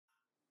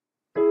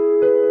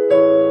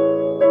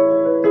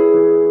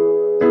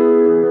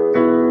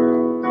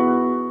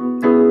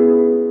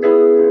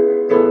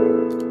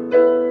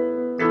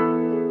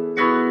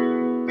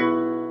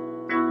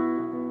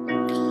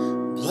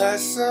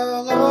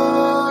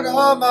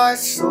my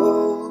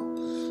soul,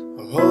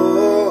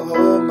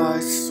 oh my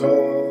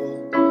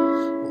soul,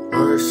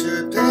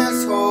 worship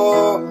His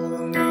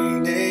holy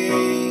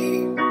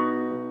name.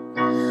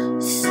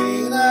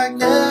 Sing like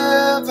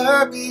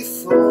never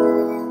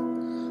before,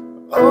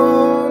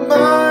 oh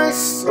my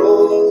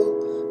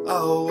soul,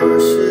 I'll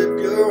worship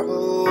Your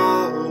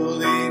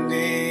holy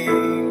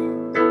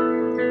name.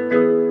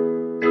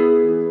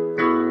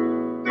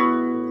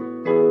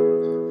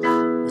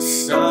 The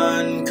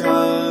sun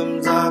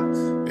comes up,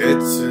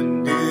 it's a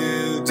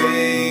new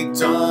day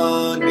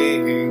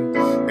dawning.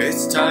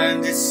 It's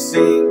time to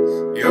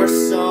sing Your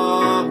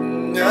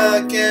song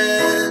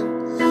again.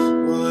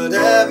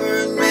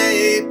 Whatever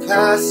may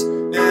pass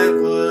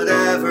and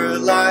whatever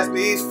lies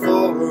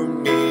before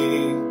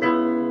me,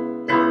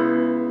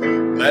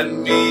 let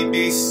me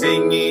be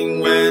singing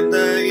when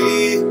the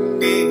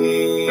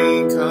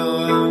evening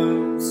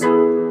comes.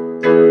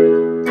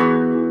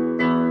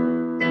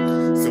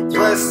 So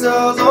bless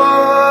the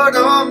Lord,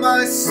 oh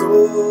my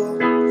soul,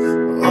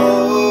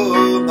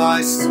 oh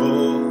my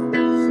soul,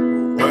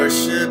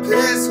 worship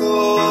His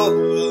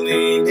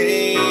holy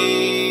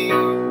name.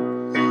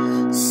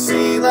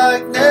 Sing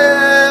like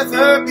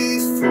never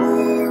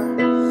before,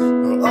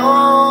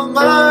 oh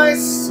my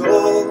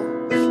soul,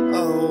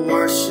 I'll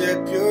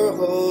worship Your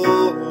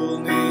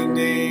holy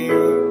name.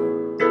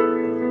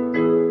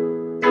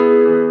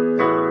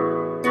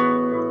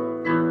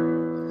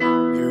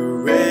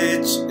 You're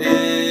rich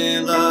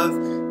in love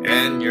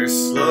and You're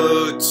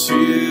slow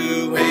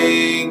to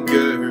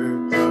anger.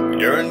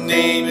 Your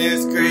name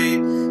is great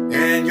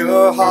and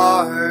Your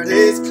heart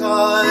is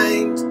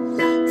kind.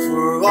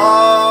 For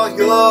all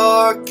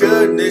Your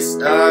goodness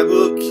I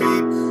will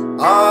keep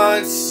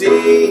on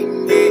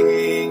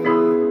singing.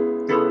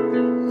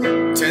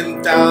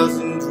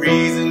 10,000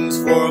 reasons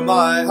for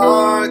my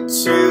heart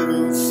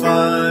to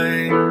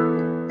find.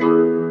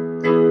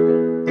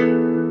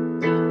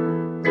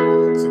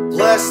 So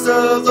bless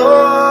the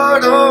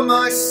Lord, oh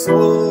my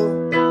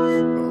soul,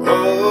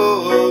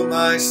 oh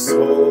my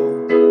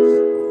soul,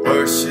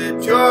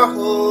 worship Your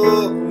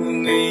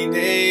holy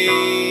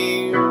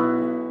name.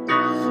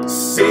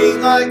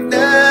 Sing like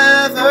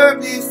never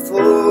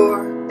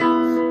before,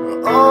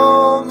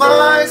 oh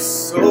my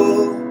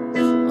soul,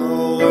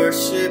 I'll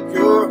worship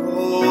Your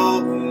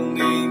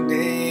holy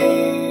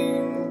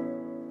name.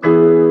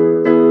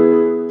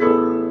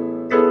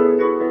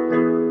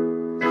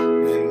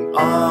 And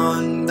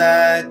on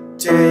that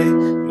day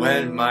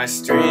when my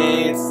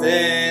strength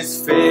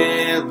is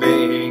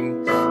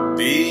failing,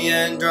 the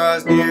end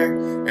draws near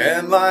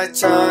and my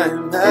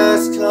time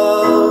has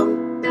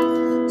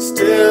come,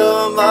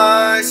 still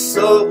my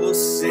soul will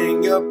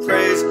sing Your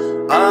praise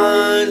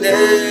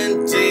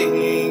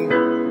unending.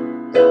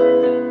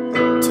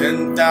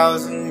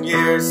 10,000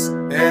 years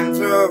and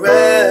forevermore.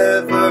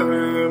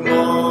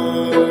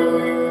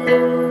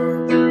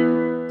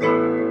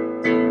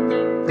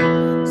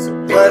 So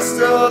bless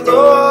the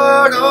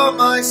Lord, oh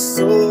my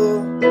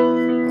soul,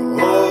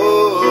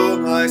 oh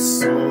my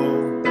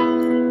soul,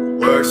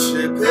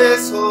 worship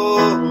His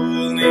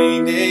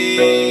holy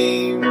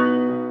name.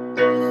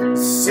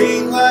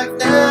 Sing like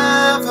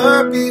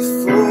never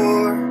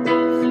before,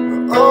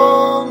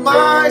 oh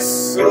my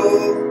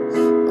soul,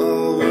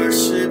 I'll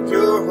worship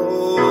Your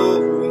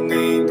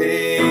holy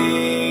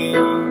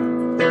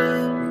name.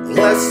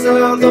 Bless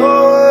the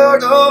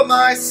Lord, oh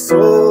my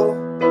soul,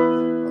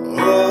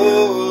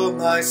 oh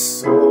my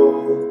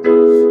soul,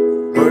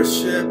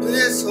 worship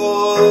His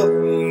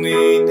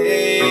holy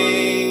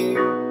name.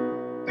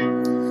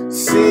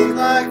 Sing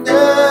like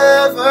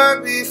never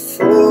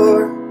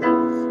before,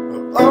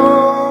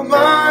 oh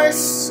my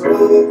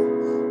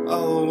soul,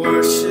 I'll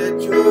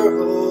worship Your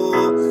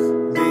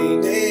holy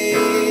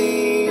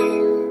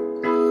name.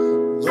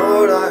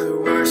 Lord, I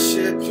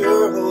worship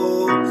Your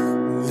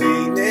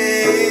holy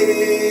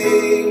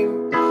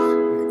name.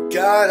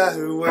 God, I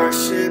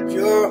worship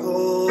Your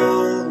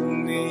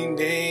holy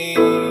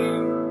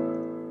name.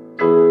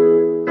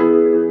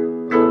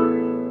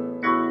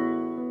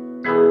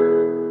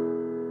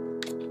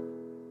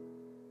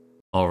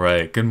 All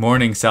right. Good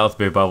morning, South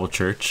Bay Bible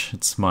Church.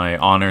 It's my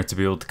honor to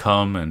be able to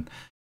come and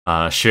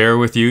share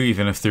with you,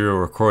 even if through a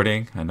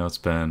recording. I know it's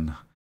been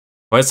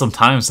quite some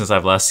time since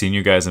I've last seen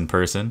you guys in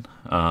person.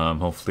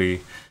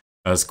 Hopefully,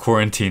 as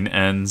quarantine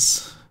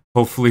ends,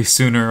 hopefully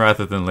sooner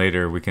rather than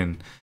later, we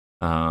can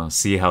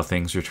see how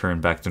things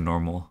return back to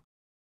normal.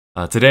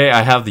 Today,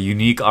 I have the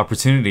unique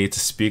opportunity to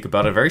speak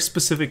about a very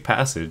specific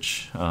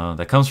passage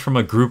that comes from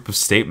a group of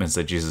statements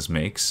that Jesus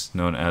makes,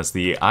 known as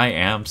the I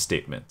am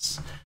statements.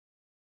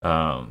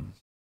 And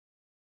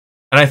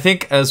I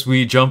think as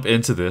we jump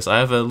into this, I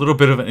have a little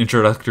bit of an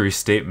introductory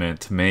statement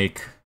to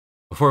make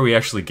before we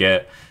actually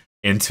get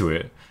into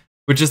it,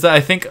 which is that I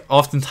think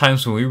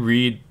oftentimes when we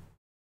read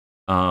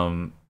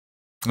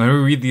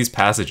these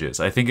passages,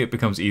 I think it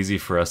becomes easy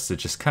for us to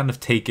just kind of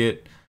take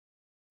it,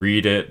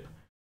 read it,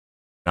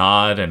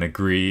 nod and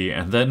agree,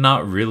 and then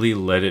not really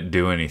let it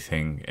do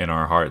anything in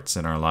our hearts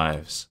and our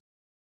lives.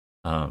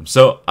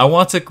 So I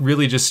want to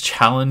really just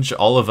challenge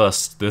all of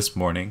us this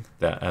morning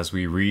that as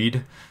we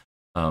read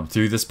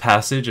through this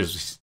passage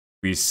as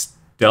we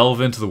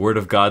delve into the Word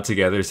of God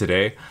together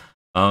today,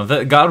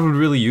 that God would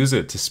really use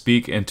it to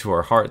speak into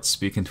our hearts,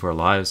 speak into our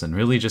lives, and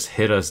really just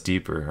hit us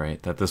deeper,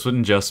 right? That this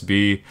wouldn't just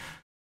be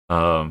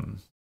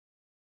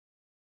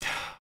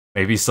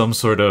maybe some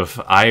sort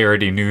of, I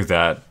already knew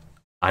that,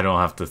 I don't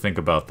have to think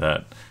about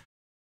that.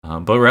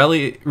 But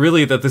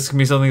really that this can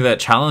be something that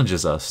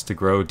challenges us to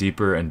grow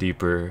deeper and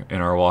deeper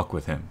in our walk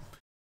with Him.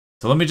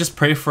 So let me just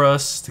pray for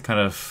us to kind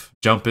of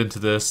jump into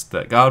this,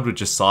 that God would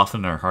just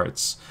soften our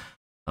hearts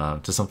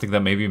to something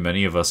that maybe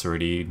many of us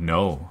already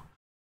know,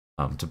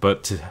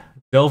 but to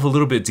delve a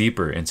little bit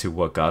deeper into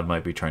what God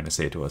might be trying to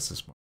say to us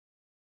this morning.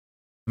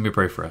 Let me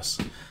pray for us.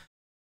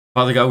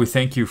 Father God, we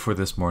thank you for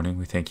this morning.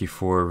 We thank you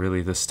for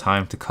really this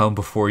time to come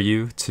before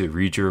you, to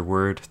read your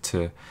word,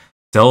 to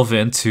delve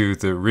into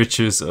the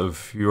riches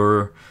of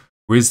your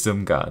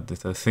wisdom, God,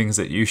 the things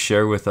that you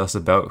share with us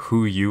about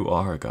who you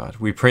are, God.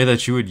 We pray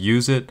that you would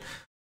use it,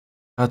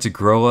 God, to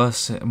grow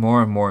us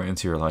more and more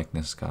into your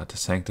likeness, God, to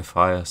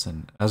sanctify us.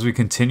 And as we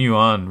continue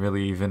on,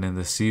 really even in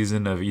the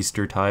season of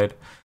Eastertide,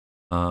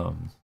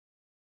 in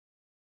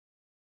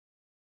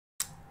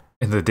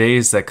the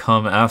days that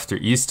come after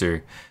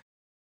Easter,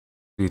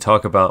 we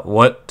talk about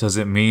what does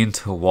it mean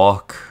to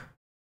walk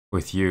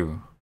with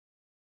you.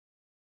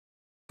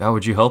 God,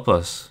 would you help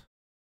us?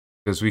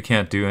 Because we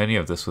can't do any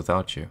of this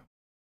without you.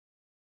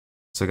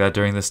 So God,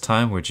 during this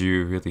time, would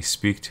you really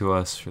speak to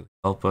us, really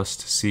help us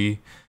to see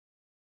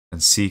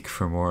and seek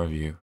for more of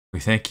you. We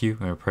thank you,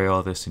 and we pray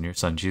all this in your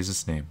Son,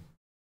 Jesus' name.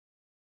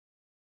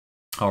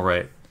 All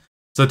right.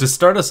 So to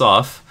start us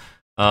off,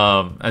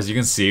 as you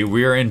can see,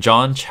 we are in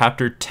John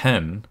chapter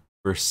 10,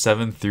 verse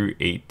 7 through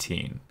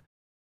 18.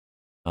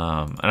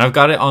 And I've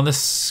got it on the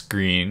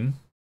screen.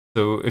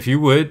 So if you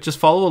would, just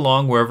follow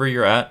along wherever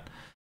you're at.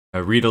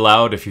 Read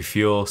aloud if you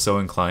feel so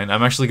inclined.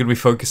 I'm actually going to be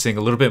focusing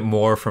a little bit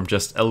more from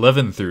just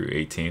 11 through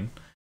 18.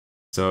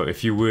 So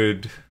if you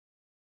would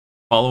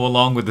follow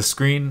along with the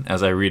screen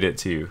as I read it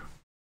to you.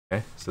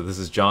 Okay, so this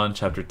is John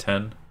chapter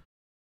 10,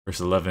 verse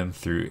 11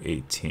 through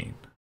 18.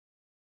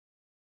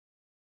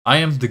 I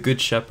am the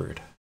good shepherd.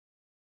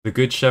 The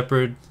good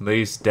shepherd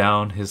lays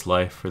down his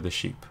life for the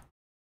sheep.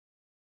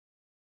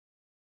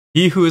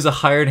 He who is a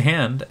hired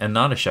hand and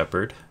not a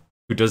shepherd,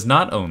 who does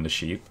not own the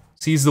sheep,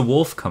 sees the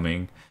wolf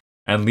coming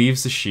and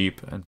leaves the sheep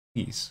and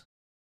flees.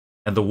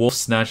 And the wolf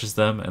snatches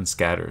them and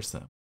scatters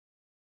them.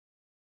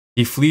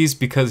 He flees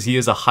because he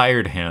is a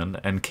hired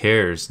hand and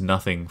cares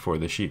nothing for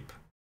the sheep.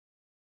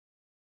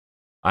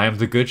 I am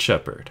the good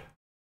shepherd.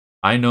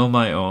 I know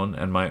my own,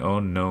 and my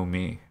own know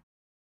me.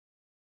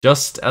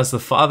 Just as the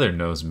Father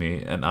knows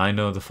me, and I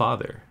know the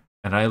Father,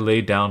 and I lay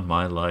down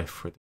my life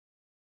for them.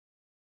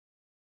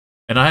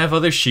 And I have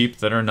other sheep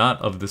that are not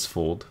of this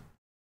fold.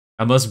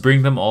 I must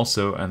bring them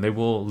also, and they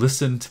will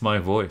listen to my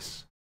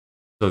voice.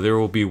 So there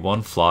will be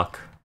one flock,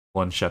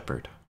 one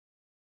shepherd.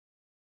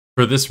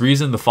 For this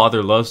reason the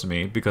Father loves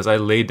me, because I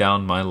lay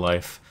down my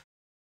life,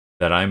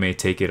 that I may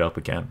take it up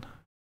again.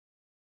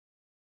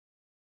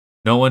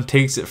 No one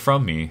takes it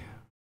from me,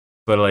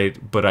 but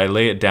I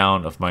lay it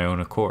down of my own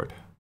accord.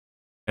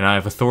 And I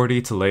have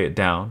authority to lay it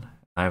down,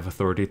 I have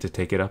authority to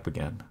take it up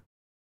again.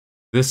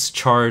 This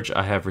charge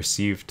I have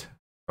received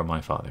from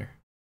my Father.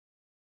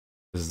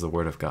 This is the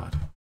word of God.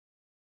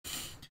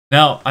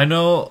 Now, I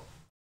know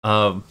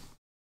a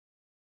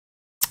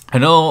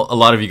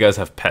lot of you guys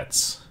have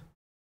pets.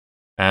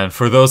 And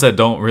for those that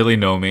don't really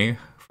know me,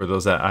 for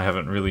those that I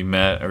haven't really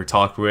met or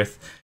talked with,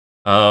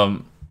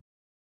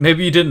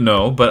 maybe you didn't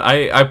know, but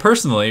I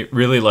personally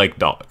really like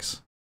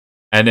dogs.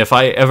 And if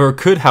I ever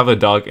could have a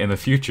dog in the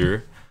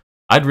future,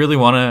 I'd really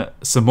want a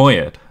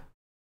Samoyed.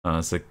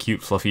 It's a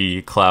cute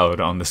fluffy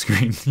cloud on the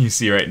screen you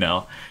see right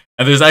now.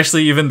 And there's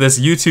actually even this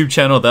YouTube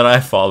channel that I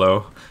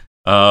follow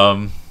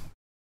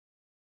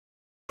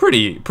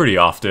pretty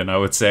often, I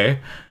would say,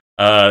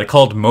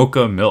 called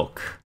Mocha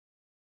Milk.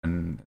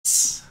 And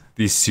it's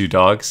these two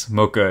dogs.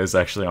 Mocha is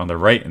actually on the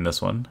right in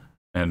this one,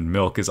 and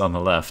Milk is on the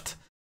left,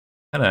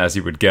 kind of as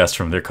you would guess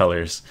from their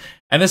colors.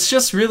 And it's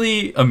just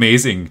really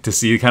amazing to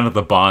see kind of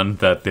the bond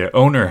that the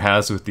owner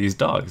has with these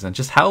dogs, and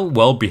just how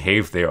well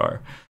behaved they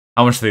are.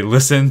 How much they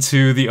listen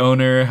to the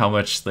owner, how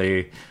much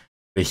they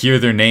hear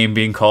their name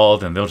being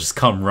called, and they'll just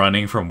come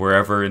running from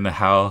wherever in the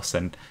house.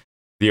 And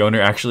the owner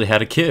actually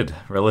had a kid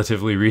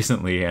relatively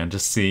recently, and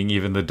just seeing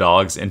even the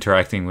dogs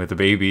interacting with the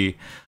baby,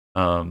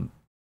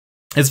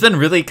 it's been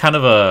really kind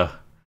of a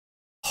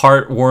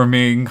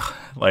heartwarming,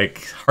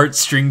 like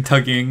heartstring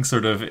tugging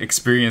sort of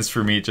experience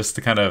for me just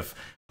to kind of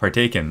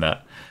partake in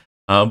that.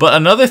 But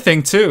another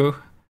thing too,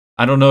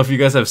 I don't know if you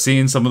guys have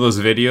seen some of those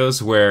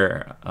videos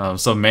where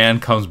some man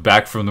comes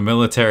back from the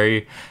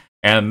military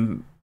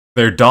and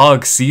their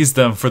dog sees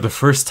them for the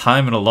first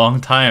time in a long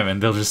time,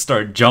 and they'll just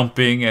start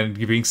jumping and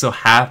being so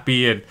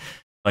happy and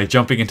like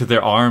jumping into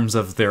their arms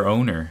of their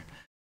owner.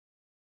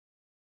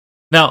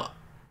 Now,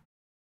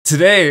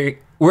 today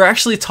we're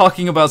actually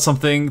talking about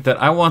something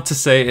that I want to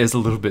say is a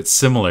little bit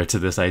similar to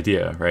this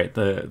idea, right?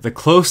 The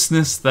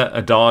closeness that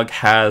a dog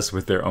has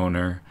with their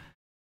owner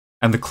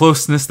and the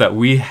closeness that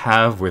we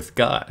have with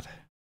God.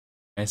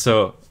 And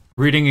so,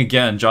 reading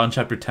again, John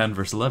chapter 10,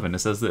 verse 11, it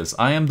says this: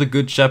 I am the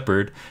good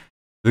shepherd.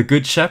 The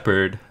good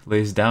shepherd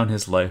lays down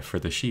his life for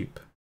the sheep.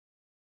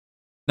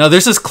 Now,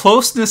 there's this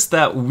closeness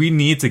that we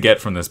need to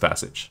get from this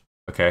passage.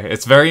 Okay,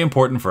 it's very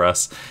important for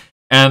us.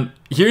 And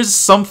here's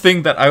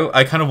something that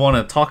I kind of want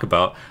to talk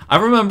about. I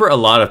remember a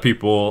lot of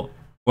people,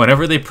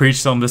 whenever they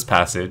preach on this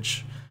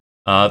passage,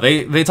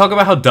 they talk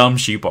about how dumb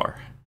sheep are,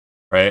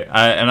 right?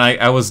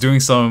 I was doing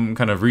some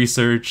kind of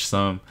research,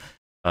 some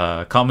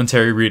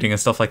commentary reading and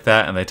stuff like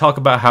that, and they talk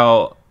about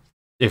how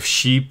if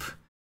sheep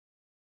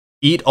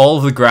eat all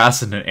of the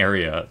grass in an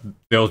area,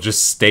 they'll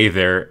just stay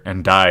there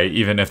and die,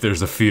 even if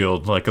there's a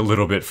field like a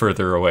little bit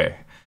further away.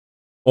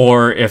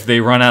 Or if they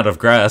run out of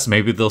grass,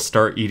 maybe they'll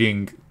start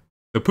eating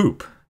the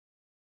poop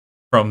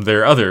from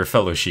their other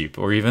fellow sheep,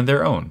 or even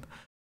their own.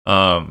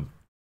 And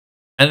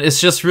it's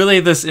just really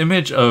this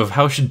image of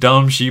how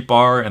dumb sheep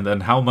are, and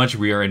then how much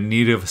we are in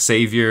need of a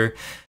savior.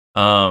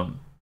 And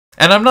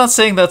I'm not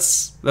saying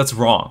that's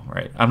wrong,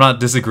 right? I'm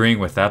not disagreeing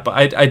with that,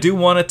 but I do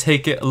want to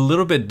take it a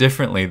little bit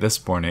differently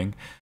this morning,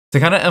 to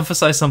kind of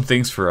emphasize some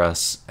things for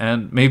us,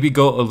 and maybe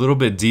go a little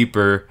bit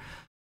deeper,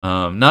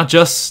 not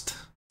just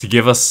to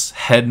give us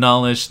head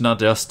knowledge, not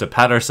just to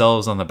pat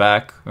ourselves on the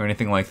back or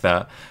anything like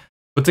that,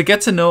 but to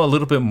get to know a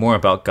little bit more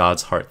about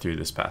God's heart through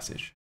this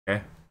passage.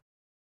 Okay,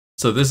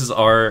 so this is these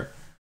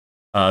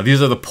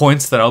are the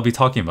points that I'll be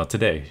talking about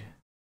today.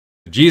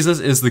 Jesus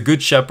is the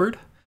good shepherd,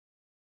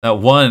 that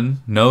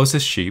one, knows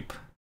his sheep,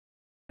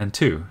 and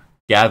two,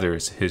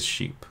 gathers his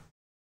sheep.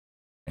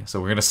 Okay, so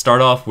we're going to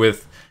start off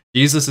with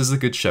Jesus is the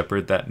good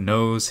shepherd that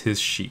knows his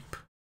sheep.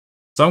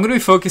 So I'm going to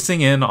be focusing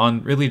in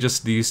on really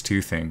just these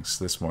two things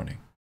this morning.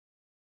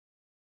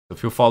 So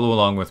if you'll follow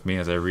along with me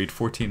as I read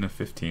 14 and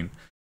 15.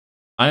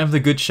 I am the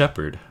good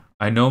shepherd.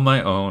 I know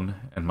my own,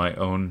 and my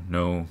own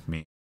know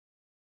me.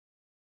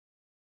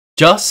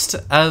 Just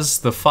as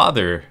the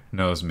Father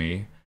knows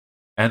me,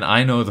 and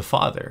I know the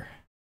Father,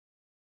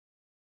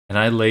 and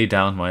I lay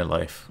down my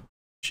life for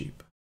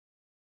sheep.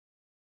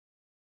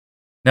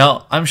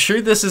 Now, I'm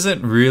sure this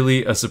isn't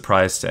really a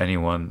surprise to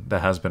anyone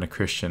that has been a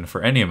Christian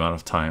for any amount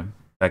of time,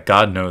 that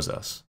God knows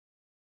us,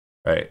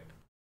 right?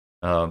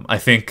 I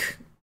think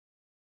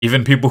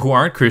even people who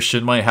aren't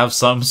Christian might have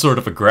some sort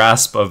of a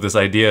grasp of this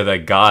idea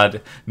that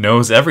God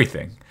knows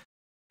everything.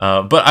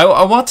 But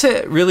I want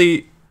to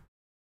really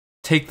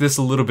take this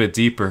a little bit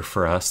deeper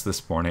for us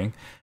this morning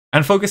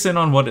and focus in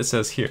on what it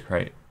says here,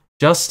 right?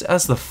 Just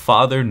as the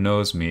Father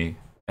knows me,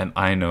 and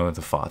I know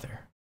the Father.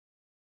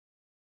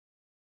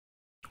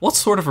 What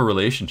sort of a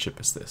relationship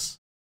is this?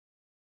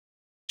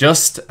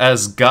 Just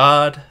as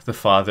God the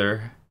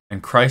Father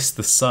and Christ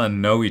the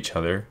Son know each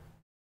other,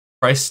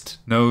 Christ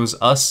knows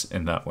us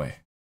in that way.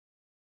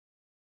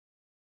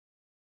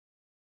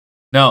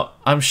 Now,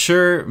 I'm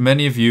sure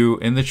many of you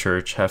in the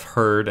church have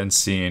heard and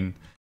seen,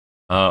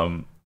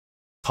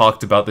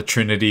 talked about the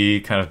Trinity,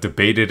 kind of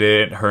debated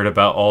it, heard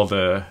about all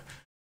the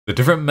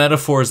different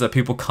metaphors that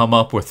people come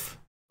up with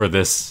for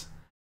this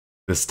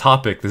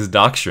topic, this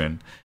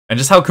doctrine, and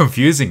just how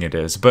confusing it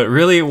is. But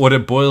really what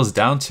it boils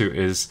down to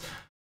is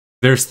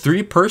there's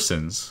three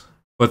persons,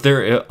 but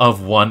they're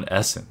of one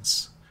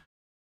essence.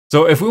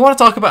 So if we want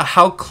to talk about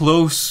how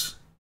close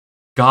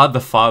God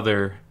the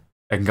Father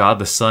and God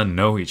the Son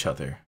know each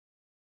other,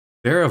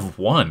 they're of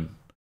one.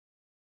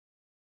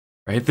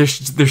 Right? They're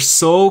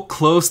so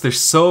close, they're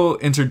so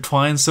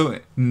intertwined, so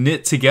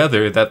knit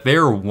together that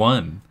they're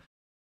one.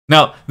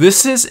 Now,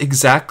 this is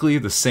exactly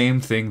the same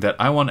thing that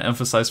I want to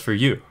emphasize for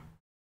you.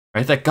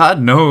 Right? That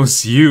God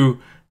knows you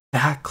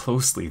that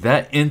closely,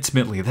 that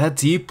intimately, that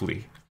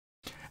deeply.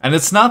 And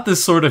it's not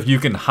this sort of you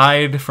can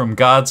hide from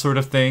God sort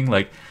of thing.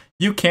 Like,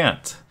 you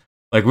can't.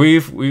 Like,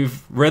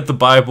 we've read the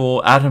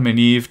Bible, Adam and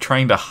Eve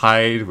trying to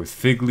hide with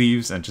fig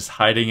leaves and just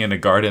hiding in a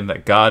garden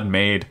that God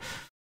made.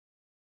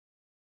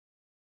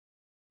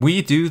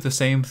 We do the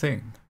same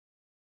thing.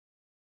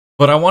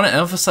 But I want to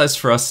emphasize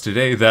for us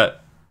today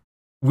that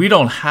we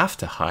don't have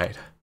to hide.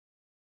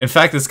 In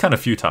fact, it's kind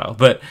of futile,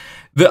 but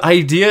the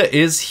idea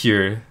is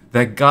here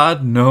that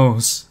God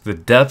knows the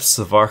depths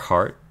of our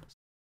heart,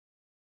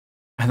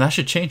 and that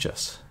should change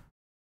us.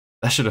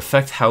 That should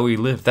affect how we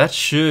live. That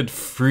should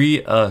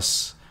free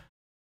us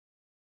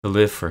to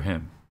live for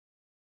Him.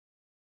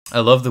 I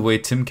love the way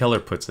Tim Keller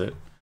puts it.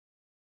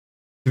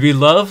 To be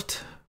loved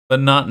but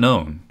not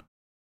known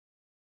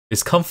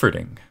is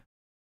comforting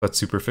but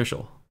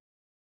superficial.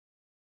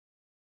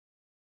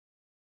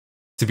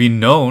 To be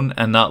known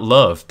and not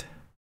loved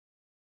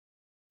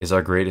is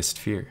our greatest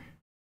fear.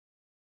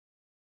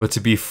 But to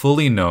be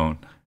fully known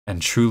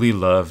and truly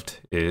loved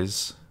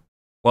is,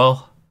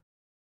 well,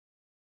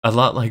 a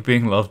lot like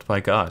being loved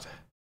by God.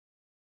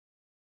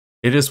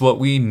 It is what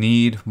we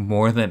need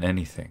more than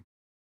anything.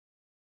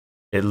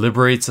 It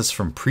liberates us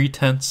from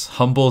pretense,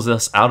 humbles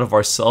us out of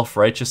our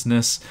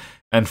self-righteousness,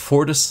 and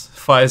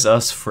fortifies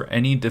us for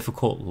any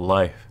difficulty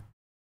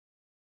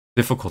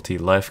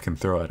life can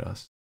throw at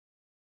us.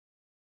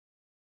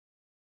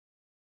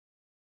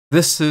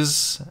 This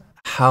is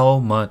how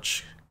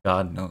much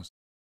God knows.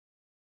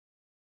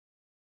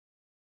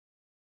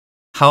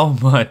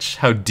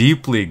 how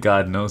deeply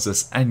God knows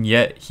us, and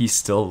yet he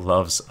still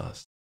loves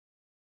us.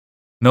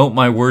 Note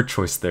my word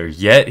choice there,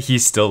 yet he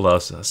still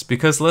loves us.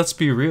 Because let's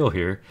be real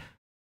here,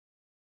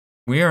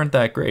 we aren't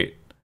that great.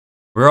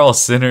 We're all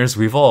sinners,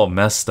 we've all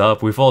messed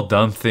up, we've all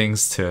done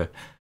things to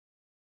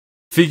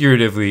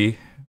figuratively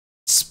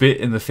spit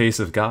in the face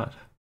of God.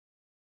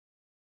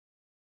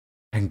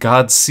 And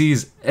God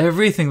sees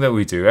everything that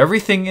we do,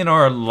 everything in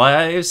our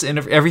lives, and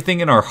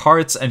everything in our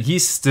hearts, and he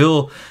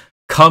still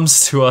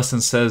comes to us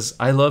and says,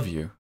 I love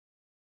you.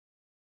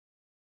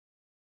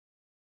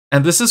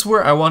 And this is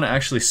where I want to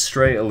actually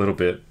stray a little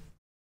bit.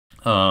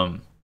 Because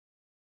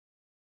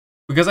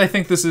I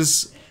think this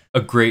is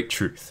a great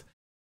truth.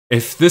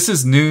 If this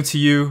is new to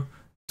you,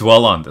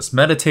 dwell on this,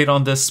 meditate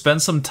on this,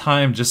 spend some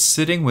time just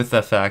sitting with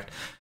the fact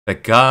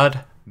that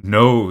God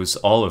knows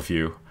all of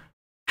you,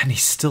 and he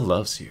still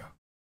loves you.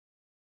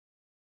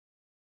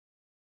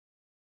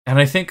 And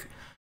I think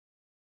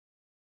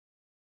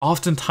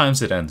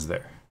oftentimes it ends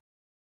there.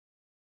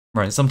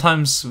 Right?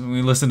 Sometimes when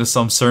we listen to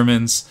some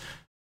sermons,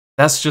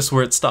 that's just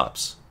where it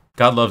stops.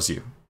 God loves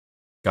you.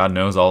 God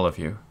knows all of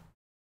you.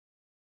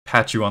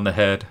 Pat you on the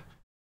head,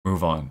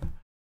 move on.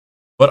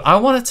 But I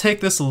want to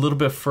take this a little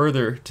bit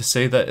further to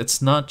say that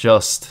it's not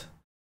just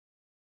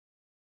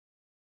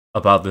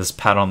about this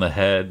pat on the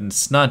head, and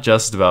it's not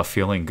just about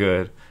feeling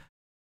good.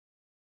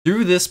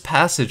 Through this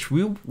passage,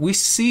 we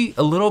see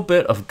a little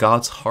bit of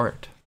God's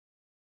heart.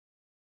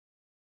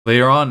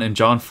 Later on in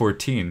John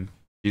 14,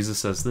 Jesus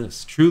says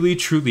this, Truly,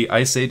 truly,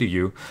 I say to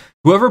you,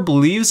 whoever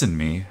believes in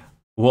me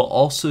will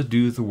also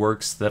do the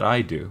works that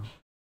I do.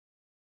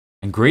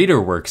 And greater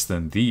works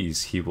than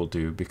these he will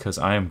do, because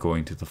I am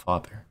going to the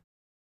Father.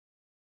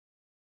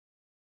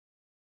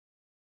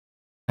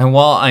 And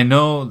while I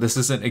know this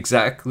isn't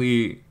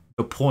exactly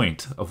the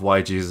point of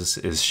why Jesus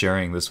is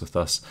sharing this with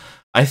us,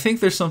 I think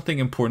there's something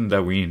important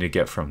that we need to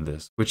get from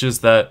this, which is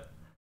that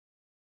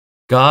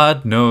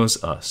God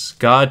knows us.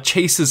 God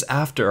chases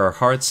after our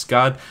hearts.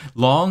 God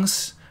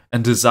longs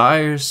and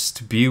desires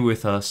to be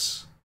with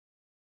us.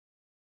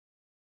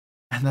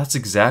 And that's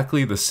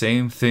exactly the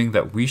same thing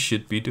that we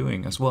should be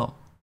doing as well.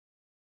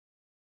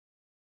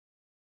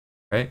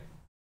 Right?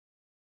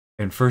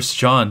 In 1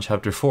 John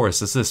chapter 4, it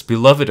says this,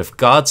 Beloved, if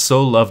God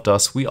so loved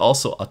us, we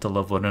also ought to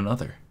love one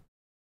another.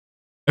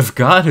 If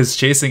God is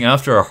chasing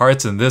after our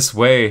hearts in this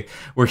way,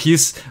 where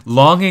he's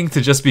longing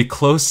to just be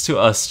close to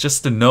us,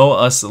 just to know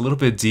us a little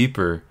bit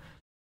deeper,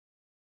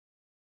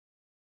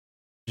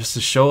 just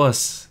to show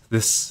us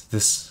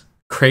this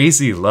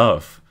crazy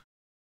love,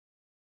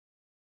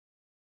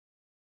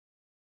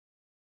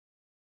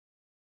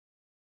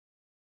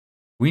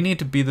 we need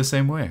to be the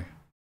same way.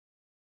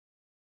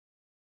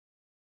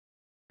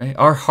 Right?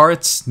 Our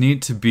hearts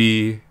need to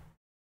be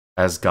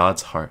as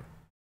God's heart.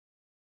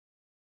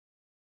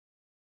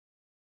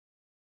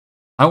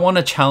 I want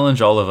to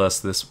challenge all of us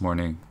this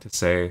morning to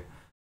say,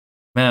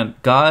 man,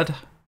 God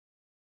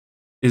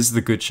is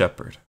the good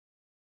shepherd.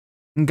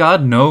 And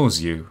God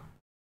knows you.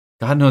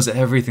 God knows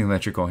everything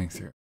that you're going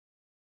through.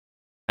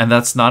 And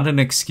that's not an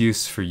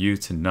excuse for you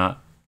to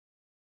not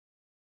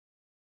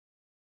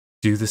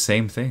do the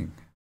same thing.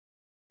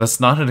 That's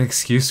not an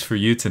excuse for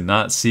you to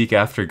not seek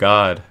after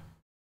God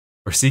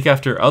or seek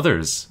after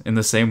others in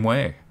the same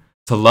way,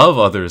 to love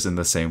others in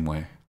the same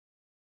way.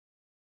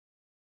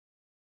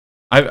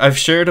 I've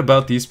shared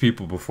about these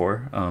people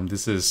before.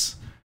 This is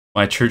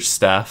my church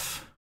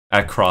staff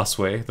at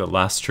Crossway, the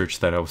last church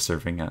that I was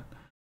serving at.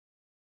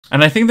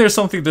 And I think there's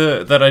something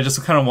that I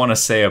just kind of want to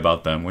say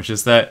about them, which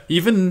is that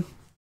even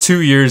 2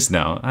 years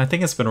now, I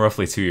think it's been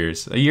roughly 2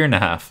 years, a year and a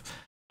half,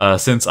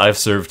 since I've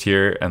served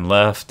here and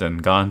left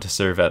and gone to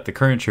serve at the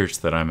current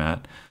church that I'm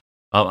at,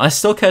 I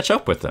still catch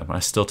up with them. I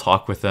still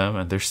talk with them,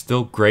 and they're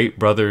still great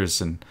brothers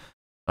and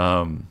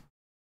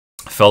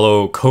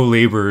fellow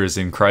co-laborers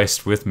in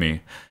Christ with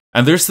me.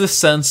 And there's this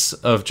sense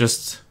of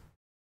just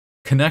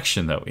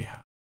connection that we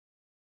have.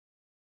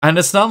 And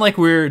it's not like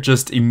we're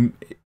just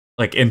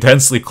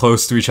intensely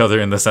close to each other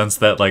in the sense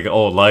that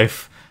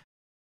life,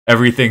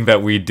 everything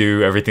that we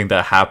do, everything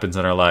that happens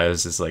in our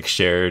lives is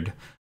shared.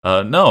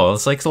 No,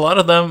 it's a lot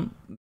of them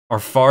are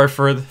far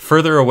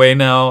further away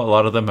now. A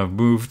lot of them have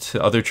moved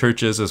to other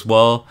churches as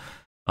well.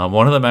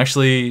 One of them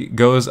actually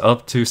went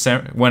up to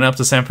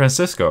San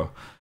Francisco.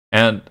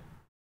 And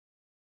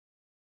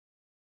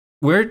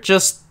we're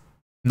just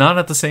not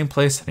at the same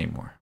place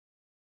anymore.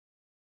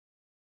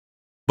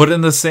 But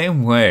in the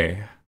same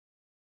way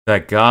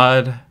that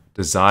God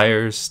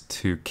desires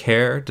to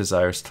care,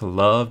 desires to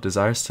love,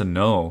 desires to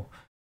know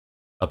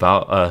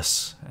about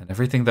us and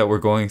everything that we're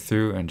going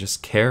through and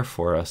just care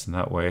for us in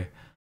that way,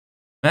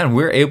 man,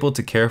 we're able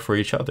to care for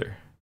each other.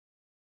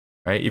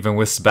 Right? Even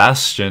with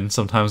Sebastian,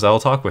 sometimes I'll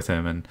talk with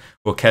him and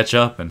we'll catch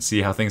up and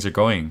see how things are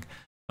going.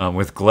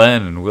 With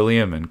Glenn and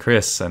William and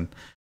Chris, and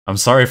I'm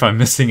sorry if I'm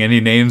missing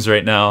any names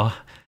right now,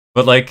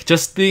 but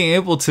just being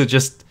able to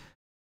just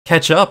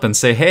catch up and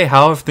say, hey,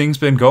 how have things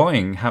been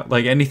going? How,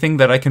 anything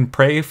that I can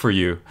pray for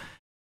you.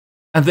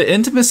 And the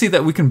intimacy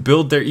that we can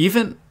build there,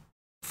 even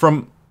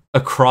from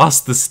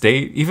across the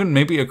state, even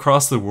maybe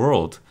across the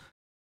world.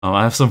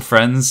 I have some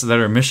friends that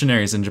are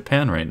missionaries in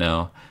Japan right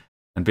now,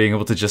 and being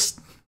able to just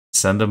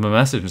send them a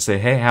message and say,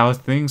 "Hey, how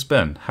have things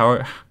been?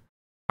 How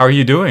are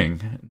you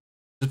doing?"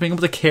 Just being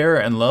able to care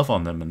and love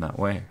on them in that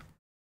way.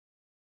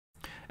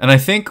 And I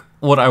think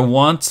what I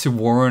want to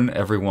warn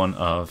everyone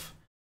of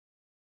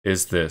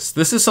is this.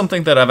 This is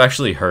something that I've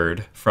actually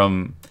heard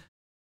from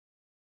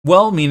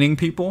well-meaning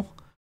people.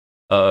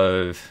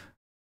 It's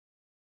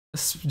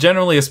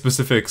generally a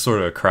specific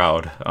sort of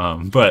crowd.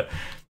 But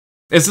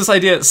it's this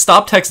idea,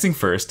 stop texting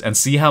first and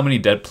see how many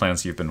dead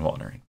plants you've been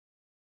watering.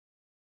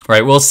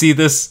 Right? We'll see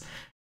this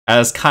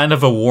as kind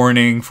of a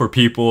warning for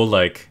people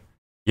like,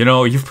 you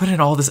know, you've put in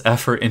all this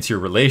effort into your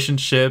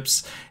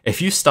relationships.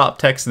 If you stop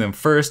texting them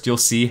first, you'll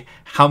see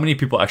how many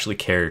people actually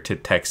care to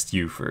text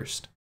you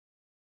first.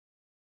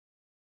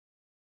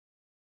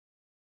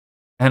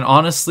 And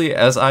honestly,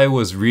 as I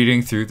was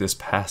reading through this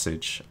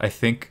passage, I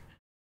think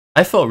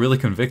I felt really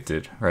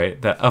convicted,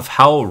 right? That of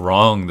how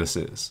wrong this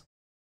is.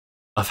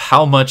 Of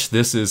how much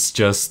this is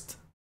just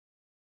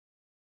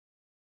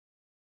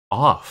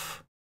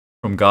off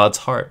from God's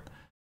heart.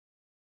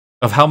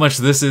 Of how much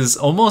this is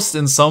almost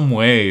in some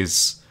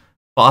ways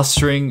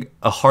fostering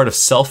a heart of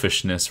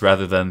selfishness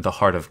rather than the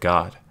heart of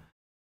God.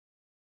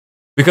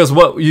 Because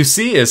what you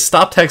see is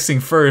stop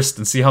texting first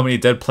and see how many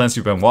dead plants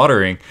you've been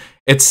watering.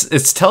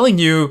 It's telling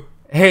you,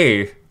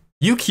 hey,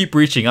 you keep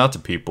reaching out to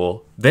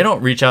people. They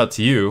don't reach out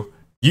to you.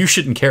 You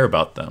shouldn't care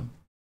about them.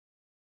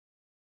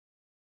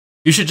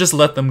 You should just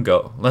let them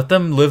go. Let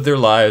them live their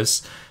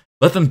lives.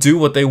 Let them do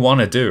what they want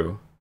to do.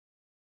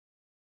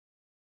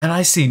 And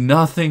I see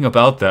nothing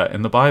about that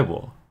in the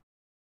Bible,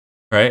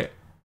 right?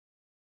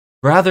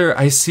 Rather,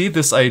 I see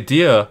this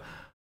idea,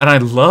 and I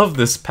love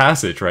this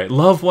passage, right?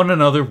 Love one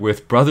another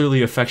with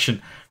brotherly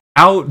affection.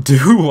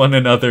 Outdo one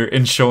another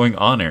in showing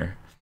honor.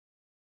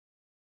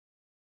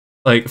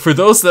 Like, for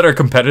those that are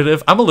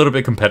competitive, I'm a little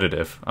bit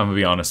competitive, I'm gonna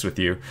be honest with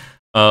you.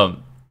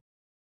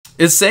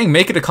 It's saying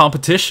make it a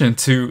competition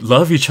to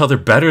love each other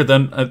better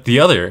than the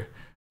other,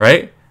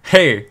 right?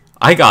 Hey,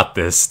 I got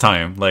this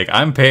time. Like,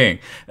 I'm paying.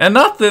 And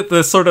not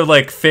the sort of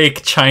like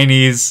fake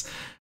Chinese,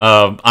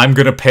 I'm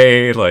gonna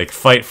pay, like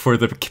fight for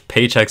the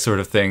paycheck sort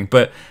of thing.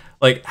 But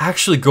like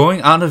actually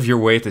going out of your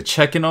way to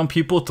check in on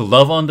people, to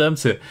love on them,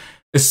 to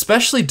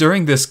especially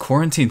during this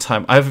quarantine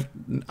time.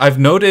 I've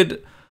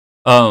noted,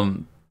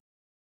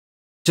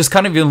 just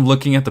kind of even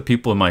looking at the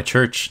people in my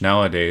church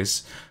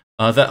nowadays,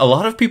 that a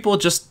lot of people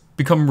just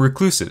become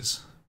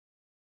recluses,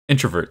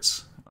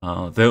 introverts.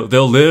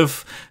 They'll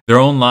live their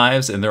own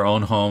lives in their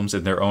own homes,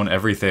 in their own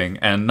everything,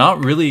 and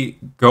not really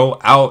go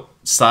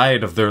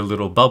outside of their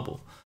little bubble.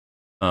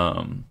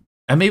 And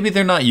maybe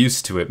they're not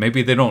used to it.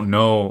 Maybe they don't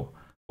know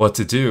what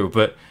to do.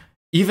 But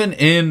even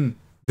in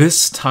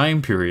this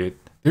time period,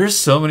 there's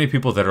so many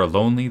people that are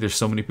lonely. There's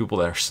so many people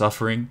that are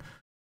suffering.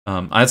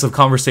 I had some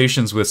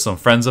conversations with some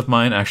friends of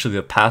mine, actually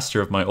the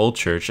pastor of my old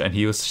church, and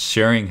he was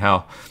sharing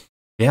how,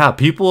 yeah,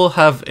 people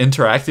have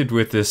interacted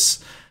with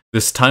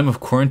this time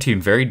of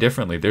quarantine very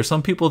differently. There's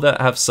some people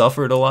that have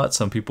suffered a lot.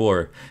 Some people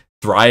are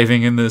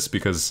thriving in this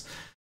because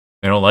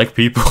they don't like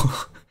people.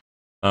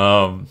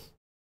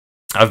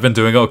 I've been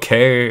doing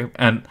okay,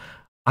 and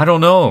I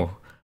don't know.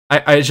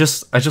 I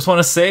just want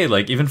to say,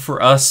 like, even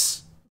for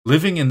us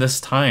living in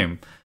this time,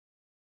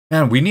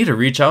 man, we need to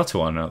reach out to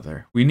one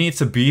another. We need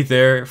to be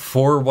there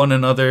for one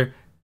another,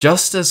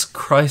 just as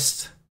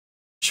Christ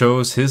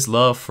shows his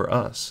love for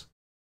us.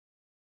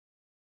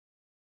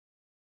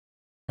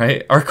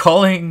 Right? Our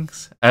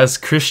callings as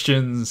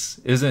Christians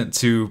isn't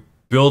to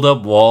build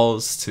up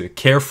walls, to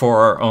care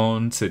for our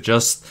own, to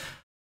just,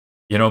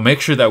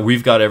 make sure that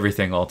we've got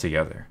everything all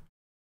together.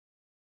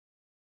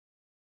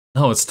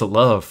 No, it's to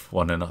love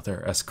one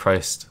another as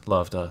Christ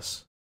loved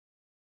us.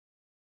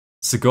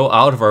 It's to go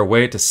out of our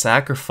way to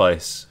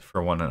sacrifice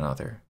for one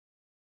another.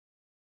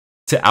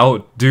 To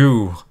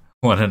outdo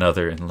one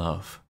another in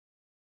love.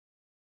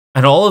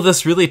 And all of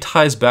this really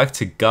ties back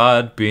to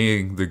God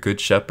being the good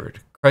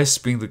shepherd.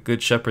 Christ being the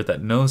good shepherd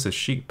that knows his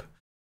sheep.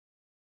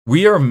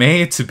 We are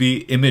made to be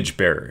image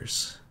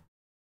bearers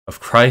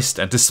of Christ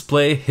and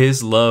display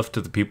his love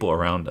to the people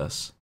around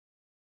us.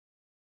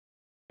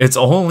 It's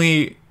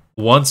only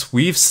once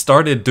we've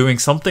started doing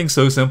something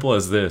so simple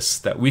as this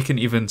that we can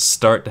even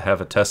start to have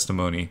a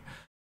testimony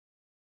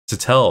to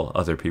tell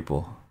other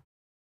people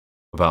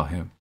about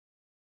him.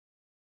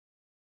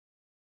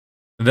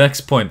 The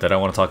next point that I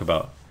want to talk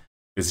about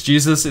is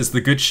Jesus is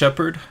the good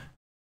shepherd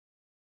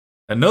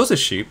that knows his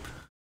sheep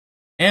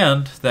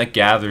and that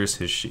gathers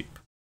his sheep.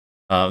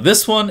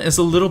 This one is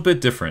a little bit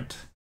different,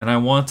 and I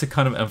want to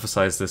kind of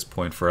emphasize this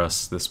point for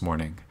us this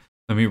morning.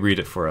 Let me read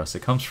it for us.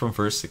 It comes from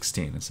verse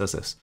 16. It says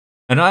this,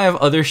 "And I have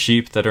other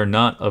sheep that are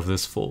not of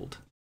this fold.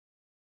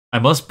 I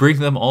must bring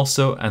them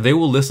also, and they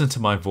will listen to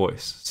my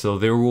voice. So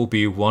there will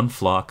be one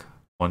flock,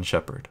 one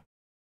shepherd."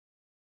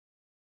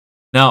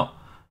 Now,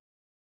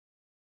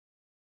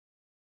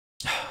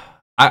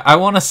 I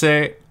want to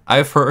say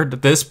I've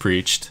heard this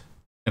preached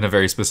in a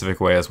very specific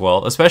way as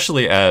well,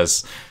 especially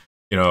as,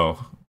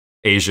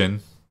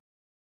 Asian,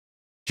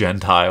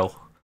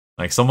 Gentile,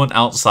 like someone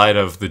outside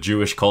of the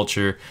Jewish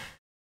culture.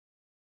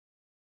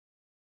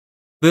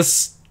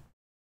 this,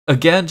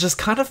 again, just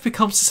kind of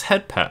becomes this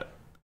head pat,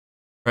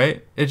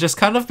 right? It just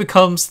kind of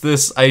becomes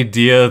this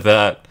idea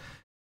that,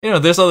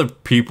 there's other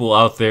people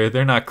out there,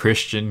 they're not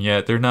Christian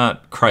yet, they're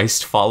not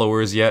Christ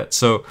followers yet,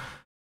 so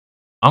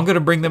I'm going to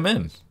bring them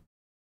in.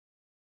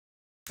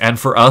 And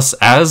for us,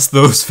 as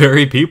those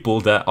very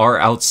people that are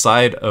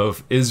outside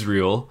of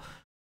Israel,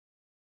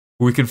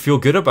 we can feel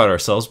good about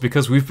ourselves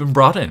because we've been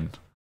brought in.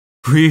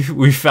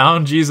 We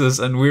found Jesus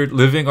and we're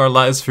living our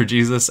lives for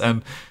Jesus,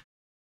 and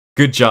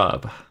good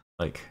job.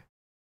 And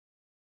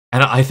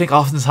I think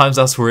oftentimes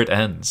that's where it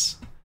ends.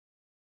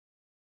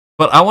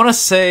 But I want to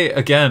say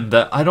again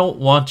that I don't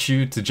want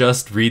you to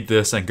just read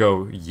this and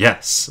go,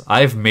 yes,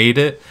 I've made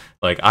it.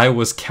 I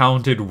was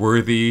counted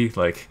worthy.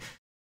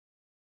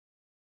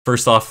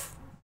 First off,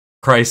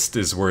 Christ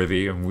is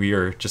worthy and we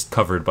are just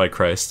covered by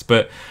Christ.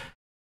 But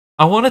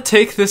I want to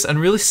take this and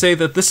really say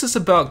that this is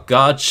about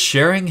God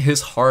sharing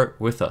his heart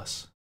with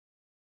us.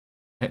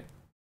 Okay?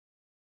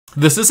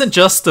 This isn't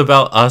just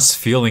about us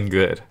feeling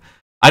good.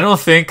 I don't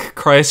think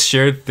Christ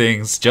shared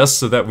things just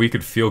so that we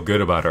could feel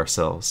good about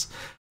ourselves.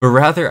 But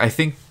rather, I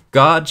think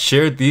God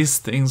shared these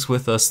things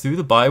with us through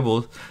the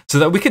Bible so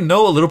that we can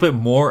know a little bit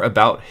more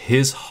about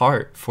his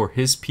heart for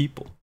his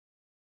people.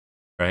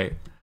 Right?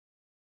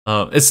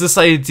 It's this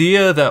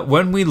idea that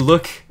when we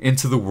look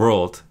into the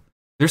world,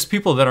 there's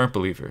people that aren't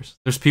believers.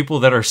 There's people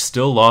that are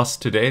still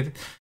lost today.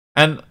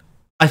 And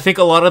I think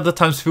a lot of the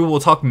times people will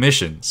talk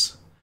missions.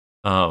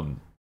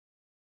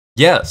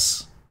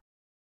 Yes.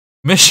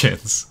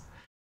 Missions.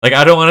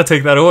 I don't want to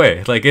take that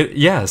away.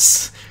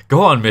 Yes.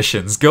 Go on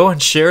missions. Go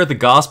and share the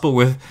gospel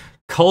with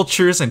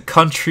cultures and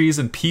countries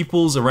and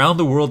peoples around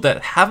the world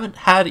that haven't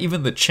had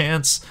even the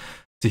chance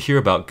to hear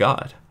about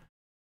God.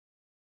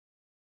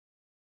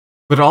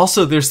 But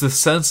also there's this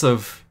sense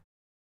of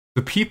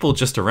the people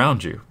just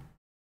around you.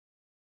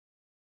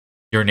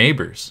 Your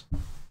neighbors.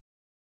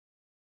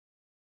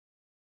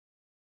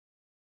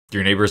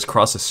 Your neighbors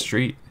across the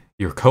street.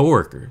 Your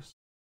coworkers.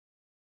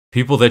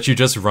 People that you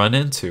just run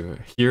into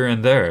here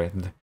and there.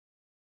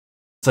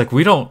 It's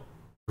we don't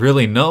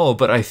really know,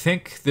 but I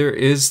think there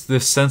is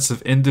this sense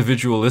of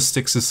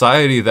individualistic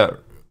society that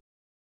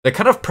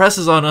kind of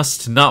presses on us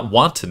to not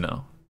want to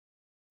know.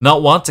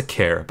 Not want to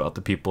care about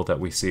the people that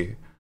we see.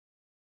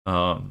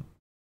 I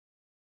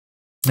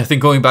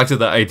think going back to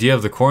the idea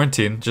of the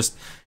quarantine, just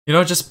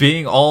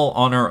being all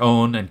on our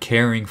own and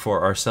caring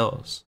for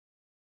ourselves.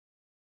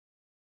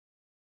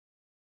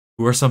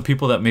 Who are some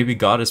people that maybe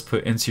God has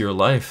put into your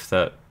life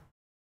that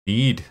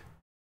need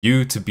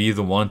you to be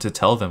the one to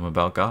tell them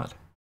about God?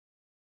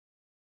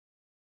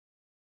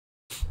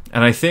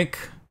 And I think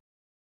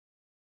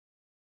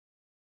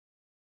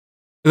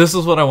this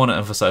is what I want to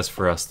emphasize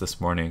for us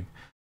this morning.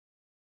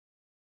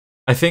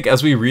 I think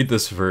as we read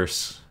this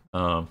verse,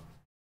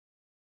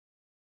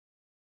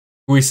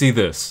 we see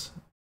this.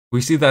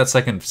 We see that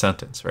second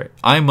sentence, right?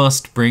 I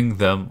must bring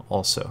them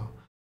also,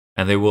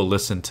 and they will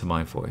listen to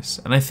my voice.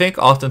 And I think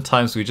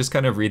oftentimes we just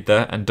kind of read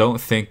that and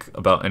don't think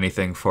about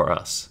anything for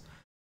us,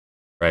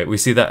 right? We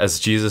see that as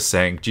Jesus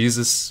saying,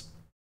 Jesus,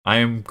 I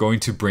am going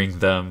to bring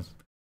them,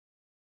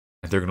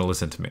 and they're going to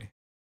listen to me.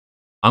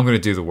 I'm going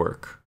to do the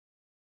work.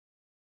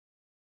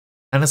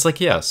 And it's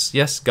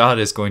yes, God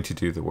is going to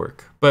do the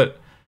work. But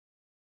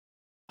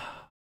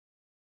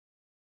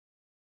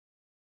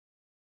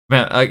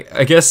man,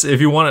 I guess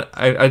if you want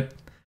to,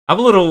 I'm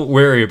a little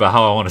wary about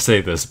how I want to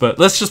say this, but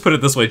let's just put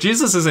it this way.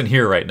 Jesus isn't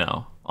here right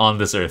now on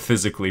this earth,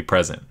 physically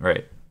present,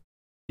 right?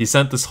 He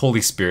sent this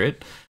Holy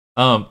Spirit.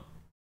 So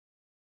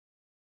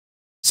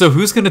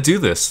who's going to do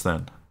this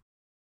then?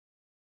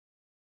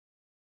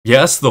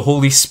 Yes, the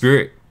Holy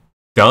Spirit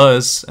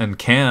does and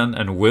can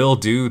and will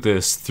do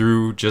this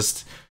through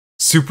just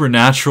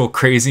supernatural,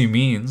 crazy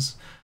means.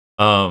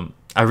 I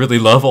really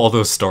love all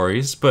those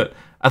stories, but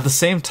at the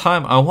same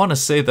time, I want to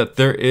say that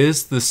there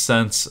is this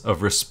sense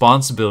of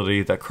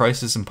responsibility that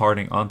Christ is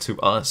imparting onto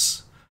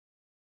us.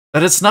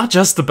 That it's not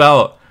just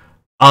about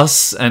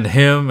us and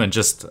him and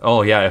just,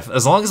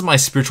 as long as my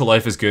spiritual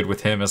life is good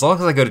with him, as long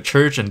as I go to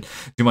church and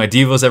do my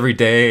devos every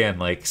day and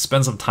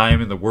spend some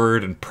time in the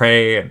Word and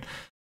pray and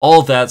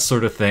all that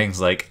sort of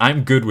things,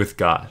 I'm good with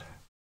God.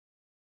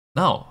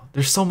 No,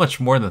 there's so much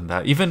more than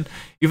that.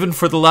 Even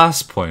for the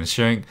last point,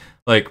 sharing,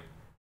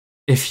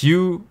 if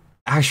you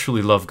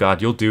actually love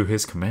God, you'll do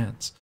his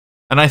commands.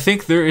 And I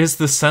think there is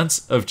this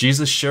sense of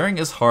Jesus sharing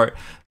his heart,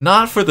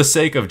 not for the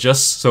sake of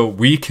just so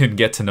we can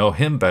get to know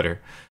him better,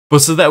 but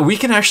so that we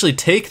can actually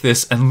take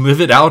this and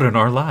live it out in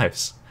our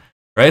lives,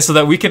 right? So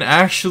that we can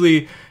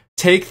actually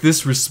take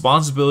this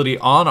responsibility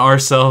on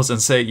ourselves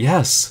and say,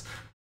 yes,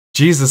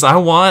 Jesus, I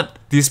want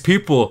these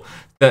people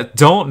that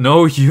don't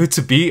know you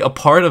to be a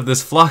part of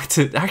this flock,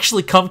 to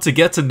actually come to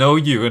get to know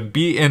you and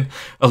be in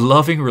a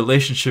loving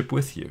relationship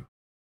with you.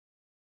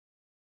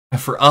 And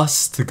for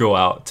us to go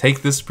out,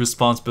 take this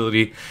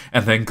responsibility,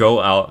 and then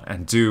go out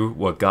and do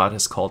what God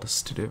has called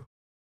us to do.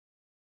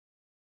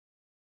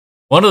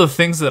 One of the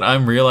things that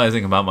I'm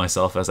realizing about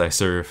myself as I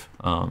serve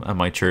at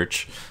my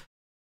church,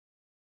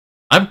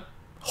 I'm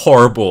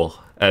horrible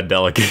at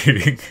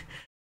delegating.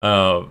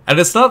 And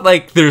it's not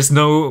like there's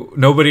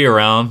nobody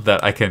around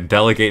that I can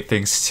delegate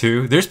things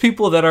to. There's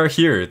people that are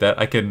here that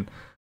I can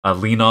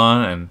lean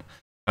on and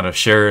kind of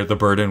share the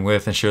burden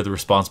with and share the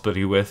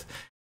responsibility with,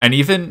 and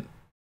even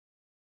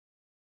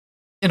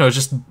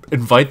just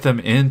invite them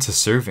into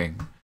serving.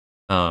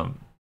 But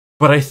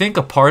I think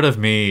a part of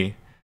me,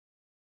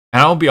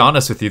 and I'll be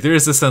honest with you, there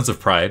is a sense of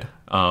pride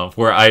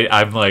where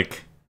I'm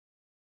like,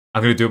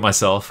 I'm gonna do it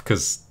myself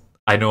because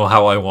I know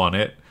how I want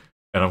it,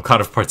 and I'm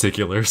kind of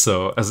particular.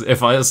 So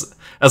as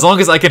long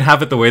as I can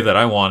have it the way that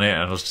I want it,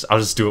 and I'll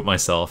just do it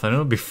myself, and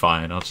it'll be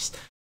fine. I'll just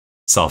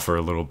suffer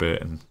a little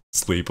bit and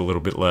sleep a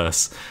little bit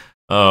less.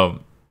 But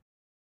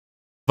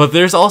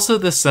there's also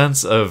this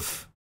sense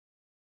of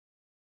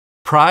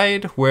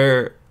pride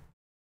where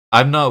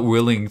I'm not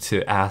willing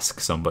to ask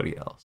somebody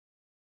else.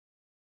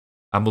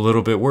 I'm a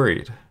little bit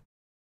worried, a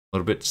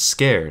little bit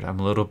scared. I'm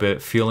a little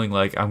bit feeling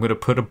like I'm going to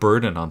put a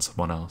burden on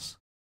someone else.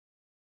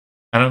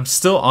 And I'm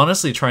still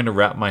honestly trying to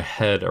wrap my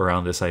head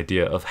around this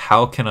idea of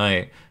how can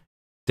I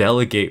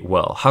delegate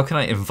well? How can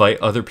I invite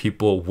other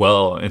people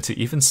well into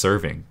even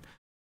serving,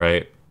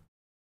 right?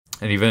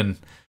 And even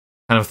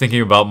kind of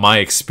thinking about my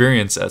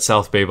experience at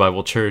South Bay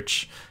Bible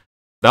Church,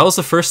 that was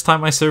the first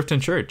time I served in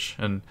church.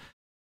 And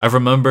I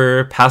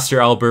remember Pastor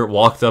Albert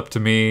walked up to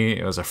me,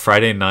 it was a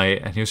Friday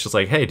night, and he was just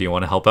like, "Hey, do you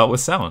want to help out with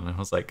sound?" And I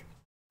was like,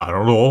 "I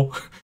don't know."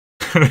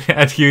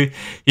 And he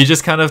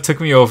just kind of took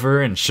me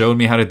over and showed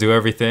me how to do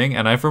everything.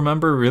 And I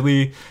remember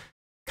really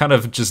kind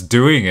of just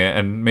doing it,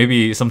 and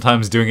maybe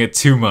sometimes doing it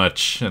too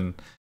much and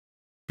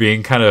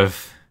being kind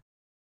of,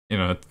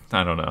 I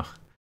don't know,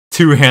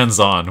 too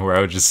hands-on, where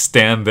I would just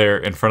stand there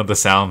in front of the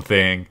sound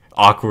thing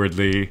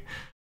awkwardly.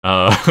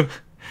 But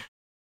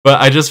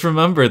I just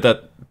remember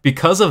that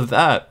because of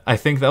that, I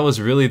think that was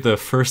really the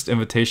first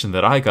invitation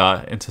that I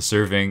got into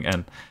serving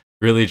and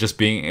really just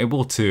being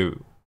able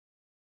to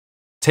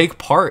take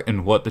part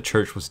in what the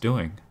church was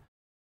doing.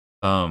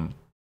 And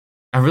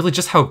really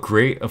just how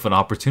great of an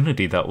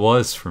opportunity that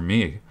was for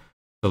me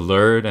to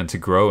learn and to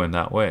grow in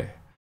that way.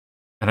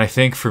 And I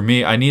think for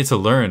me, I need to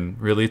learn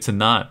really to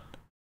not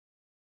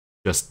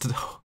just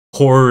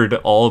hoard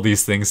all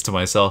these things to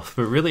myself,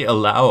 but really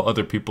allow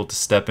other people to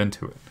step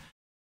into it.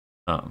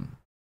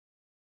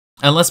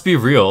 And let's be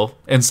real,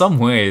 in some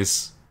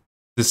ways,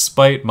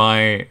 despite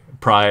my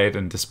pride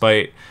and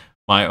despite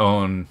my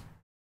own,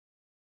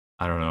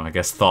 I don't know, I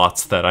guess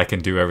thoughts that I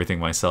can do everything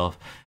myself,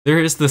 there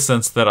is the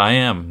sense that I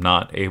am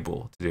not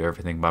able to do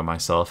everything by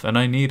myself, and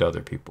I need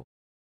other people.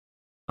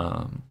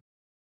 But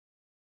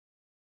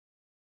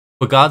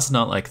God's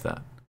not like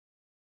that.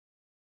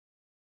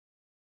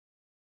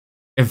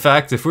 In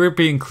fact, if we're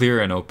being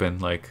clear and open,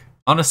 like,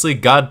 honestly,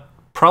 God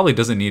probably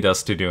doesn't need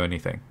us to do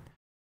anything.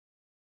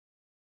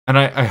 And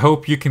I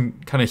hope you can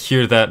kind of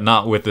hear that,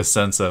 not with the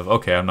sense of,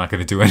 okay, I'm not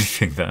going to do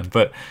anything then.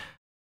 But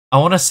I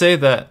want to say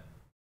that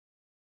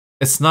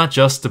it's not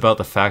just about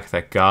the fact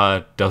that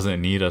God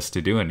doesn't need us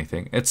to do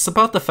anything. It's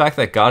about the fact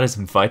that God is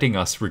inviting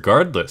us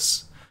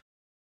regardless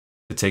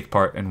to take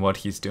part in what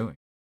he's doing.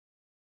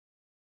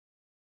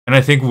 And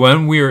I think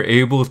when we are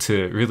able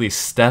to really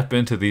step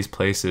into these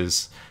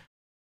places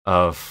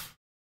of,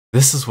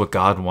 this is what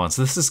God wants,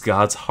 this is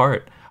God's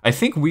heart, I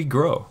think we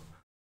grow.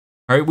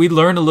 All right, we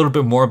learn a little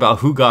bit more about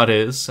who God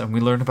is, and we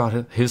learn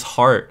about his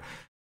heart,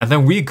 and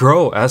then we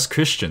grow as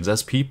Christians,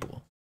 as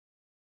people.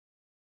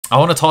 I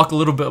want to talk a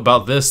little bit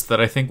about this that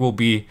I think will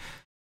be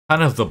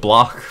kind of the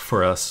block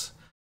for us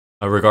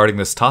regarding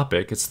this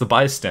topic. It's the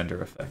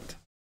bystander effect.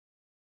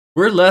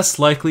 We're less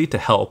likely to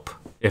help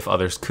if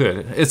others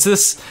could. It's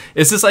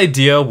this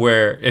idea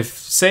where if,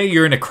 say,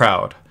 you're in a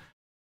crowd,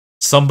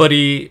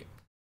 somebody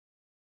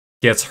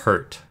gets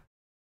hurt.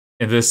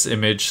 In this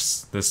image,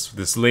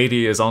 this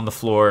lady is on the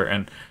floor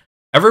and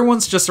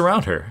everyone's just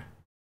around her.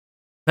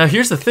 Now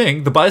here's the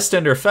thing, the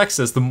bystander effect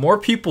says the more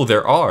people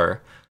there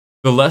are,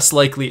 the less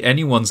likely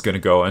anyone's going to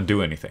go and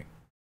do anything.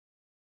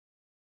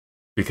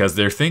 Because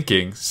they're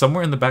thinking,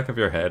 somewhere in the back of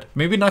your head,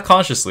 maybe not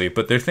consciously,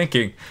 but they're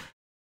thinking,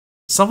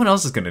 someone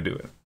else is going to do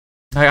it.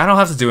 Like, I don't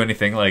have to do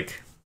anything,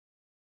 like,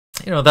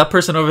 that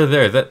person over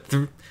there,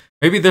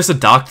 maybe there's a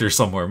doctor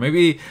somewhere.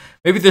 Maybe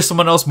there's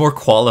someone else more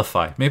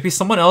qualified. Maybe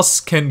someone else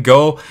can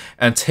go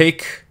and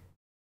take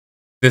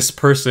this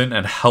person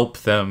and help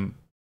them.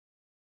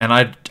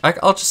 And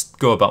I'll just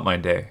go about my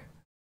day.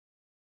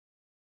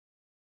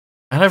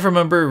 And I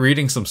remember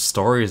reading some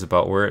stories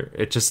about where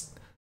it just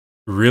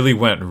really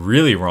went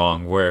really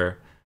wrong. Where,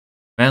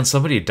 man,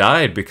 somebody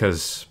died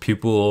because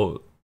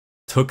people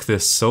took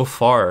this so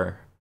far.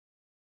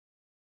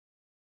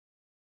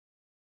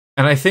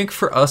 And I think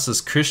for us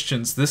as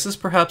Christians, this is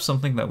perhaps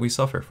something that we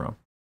suffer from,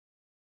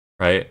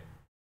 right?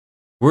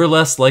 We're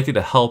less likely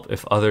to help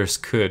if others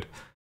could.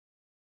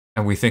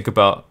 And we think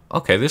about,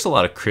 okay, there's a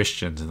lot of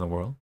Christians in the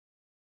world.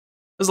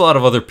 There's a lot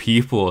of other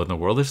people in the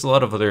world. There's a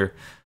lot of other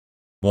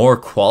more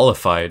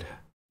qualified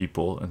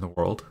people in the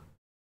world.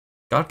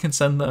 God can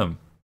send them.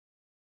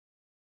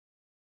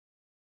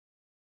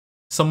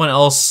 Someone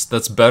else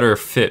that's better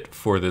fit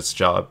for this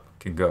job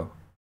can go. .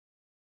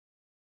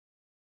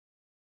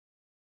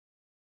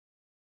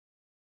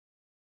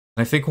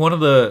 I think one of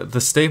the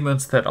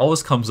statements that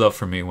always comes up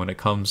for me when it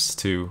comes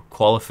to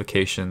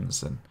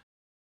qualifications, and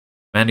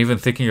man, even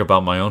thinking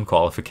about my own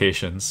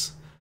qualifications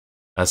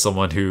as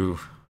someone who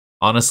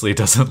honestly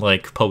doesn't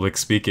like public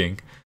speaking,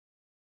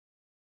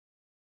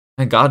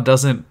 and God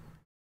doesn't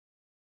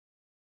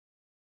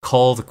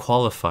call the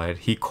qualified,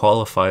 he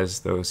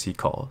qualifies those he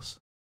calls.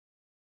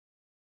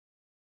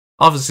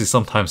 Obviously,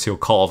 sometimes he'll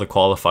call the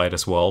qualified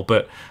as well,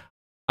 but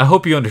I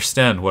hope you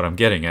understand what I'm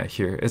getting at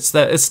here. It's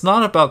that it's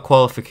not about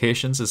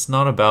qualifications, it's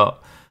not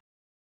about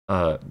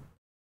any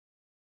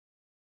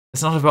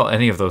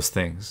of those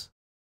things.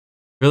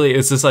 Really,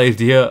 it's this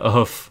idea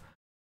of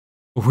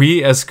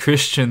we as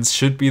Christians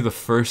should be the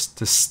first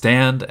to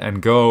stand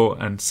and go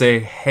and say,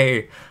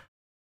 hey,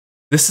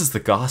 this is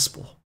the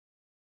gospel.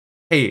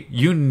 Hey,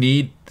 you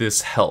need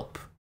this help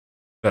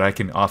that I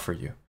can offer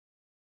you.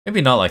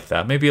 Maybe not like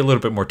that, maybe a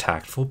little bit more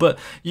tactful, but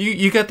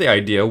you get the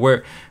idea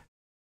where,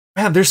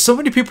 man, there's so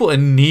many people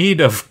in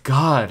need of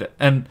God,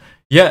 and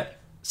yet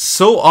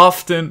so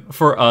often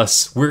for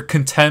us, we're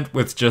content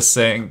with just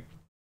saying,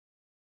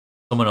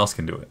 someone else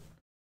can do it.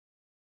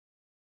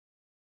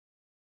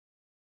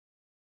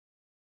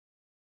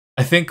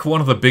 I think one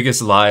of the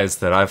biggest lies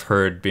that I've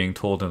heard being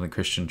told in the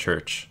Christian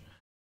church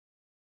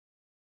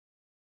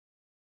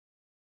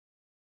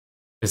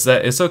is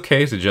that it's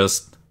okay to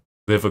just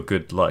live a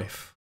good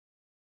life.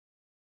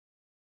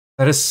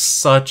 That is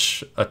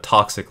such a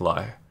toxic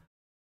lie.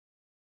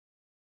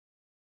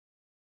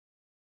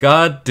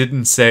 God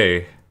didn't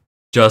say,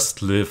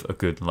 just live a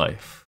good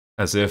life,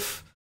 as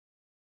if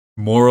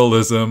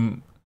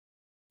moralism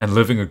and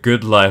living a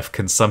good life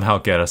can somehow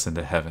get us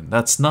into heaven.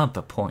 That's not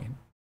the point.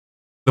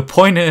 The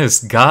point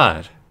is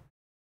God.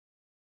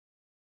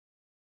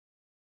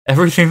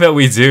 Everything that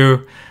we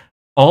do,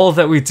 all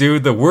that we do,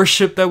 the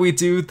worship that we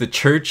do, the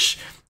church,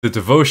 the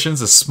devotions,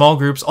 the small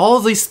groups, all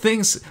of these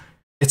things,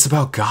 it's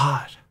about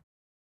God.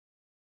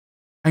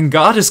 And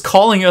God is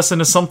calling us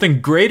into something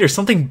greater,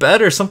 something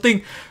better,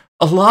 something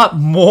a lot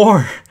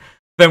more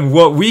than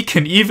what we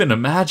can even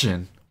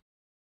imagine.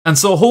 And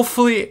so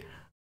hopefully,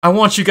 I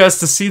want you guys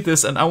to see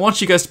this, and I want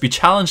you guys to be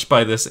challenged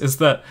by this, is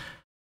that,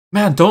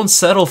 man, don't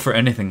settle for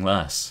anything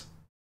less.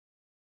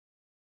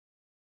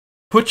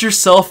 Put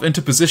yourself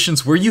into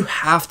positions where you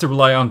have to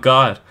rely on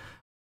God.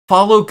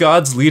 Follow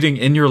God's leading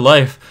in your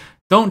life.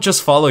 Don't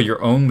just follow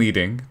your own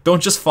leading.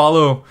 Don't just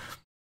follow,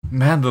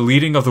 man, the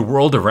leading of the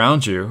world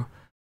around you.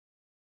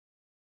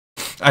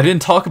 I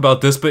didn't talk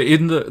about this, but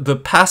in the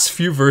past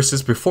few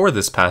verses before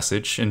this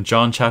passage, in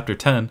John chapter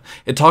 10,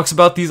 it talks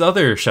about these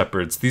other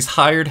shepherds, these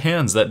hired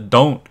hands that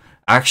don't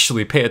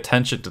actually pay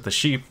attention to the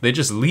sheep. They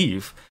just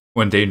leave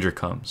when danger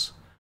comes.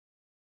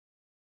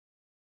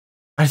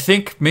 I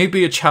think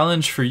maybe a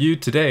challenge for you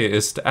today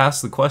is to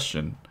ask the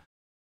question,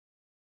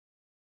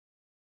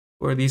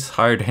 who are these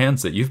hired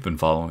hands that you've been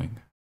following?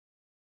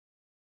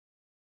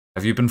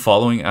 Have you been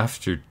following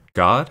after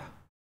God?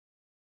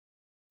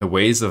 The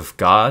ways of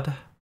God?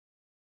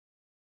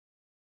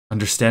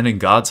 Understanding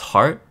God's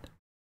heart?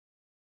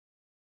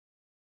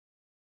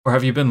 Or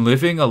have you been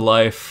living a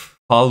life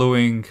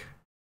following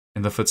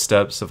in the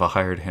footsteps of a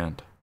hired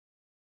hand?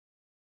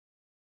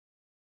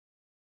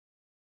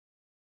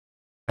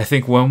 I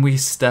think when we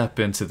step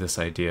into this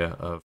idea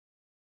of,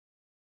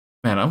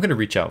 man, I'm going to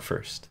reach out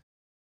first.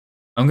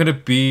 I'm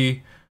going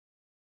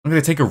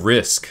to take a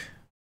risk.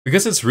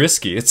 Because it's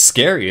risky, it's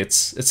scary,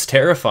 it's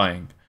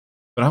terrifying.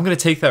 But I'm going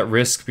to take that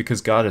risk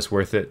because God is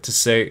worth it, to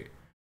say,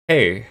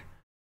 hey,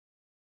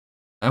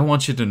 I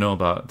want you to know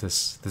about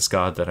this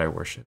God that I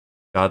worship,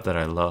 God that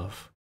I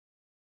love.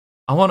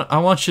 I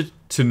want you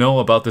to know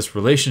about this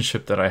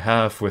relationship that I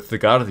have with the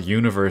God of the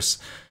universe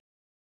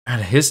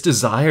and his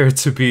desire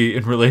to be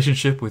in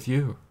relationship with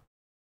you.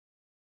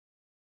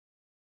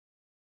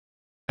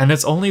 And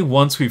it's only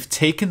once we've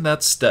taken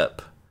that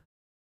step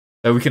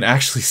that we can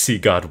actually see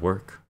God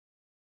work.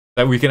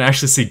 That we can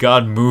actually see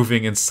God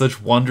moving in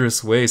such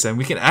wondrous ways, and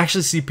we can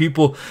actually see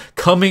people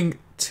coming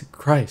to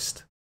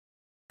Christ,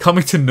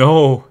 coming to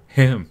know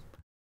him.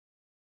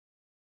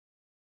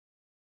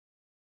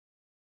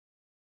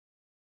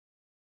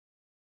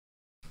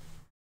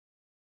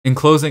 In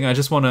closing, I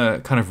just want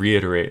to kind of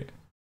reiterate,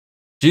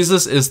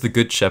 Jesus is the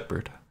good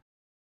shepherd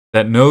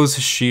that knows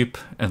his sheep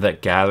and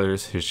that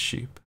gathers his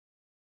sheep.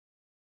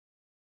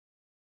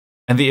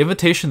 And the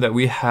invitation that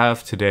we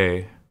have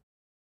today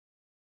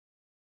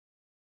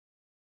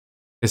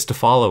is to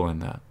follow in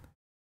that.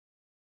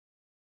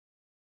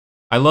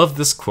 I love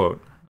this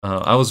quote.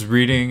 I was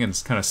reading and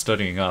kind of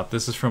studying up.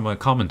 This is from a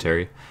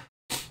commentary.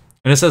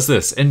 And it says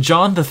this: in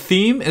John, the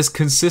theme is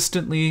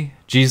consistently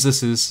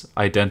Jesus'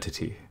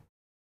 identity.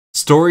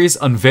 Stories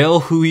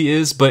unveil who he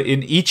is, but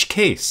in each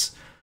case,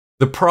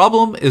 the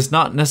problem is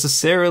not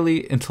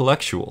necessarily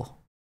intellectual.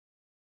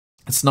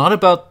 It's not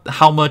about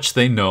how much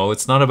they know.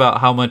 It's not about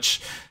how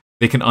much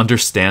they can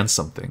understand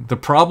something. The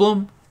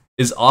problem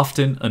is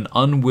often an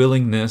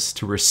unwillingness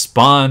to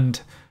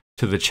respond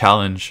to the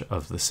challenge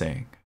of the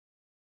saying.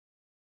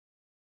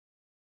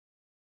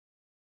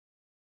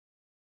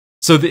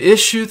 So the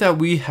issue that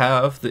we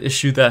have, the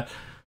issue that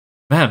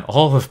Man,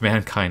 all of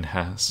mankind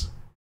has.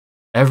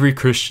 Every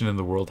Christian in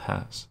the world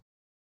has.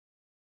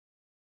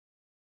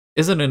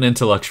 Isn't an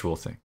intellectual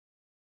thing.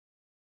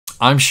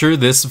 I'm sure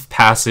this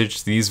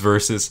passage, these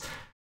verses,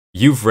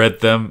 you've read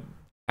them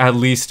at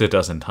least a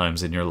dozen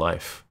times in your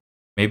life.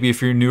 Maybe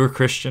if you're a newer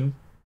Christian,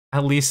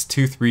 at least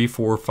 2, 3,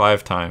 4,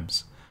 5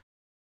 times.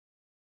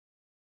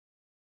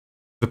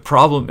 The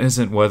problem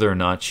isn't whether or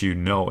not you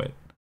know it.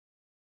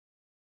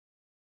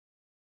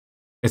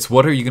 It's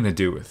what are you going to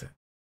do with it?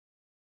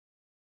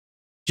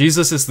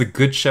 Jesus is the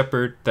good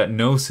shepherd that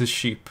knows his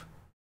sheep.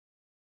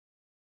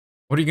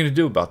 What are you going to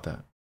do about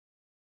that?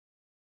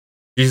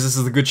 Jesus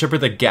is the good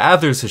shepherd that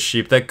gathers his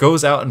sheep, that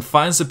goes out and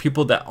finds the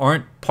people that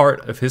aren't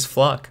part of his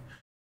flock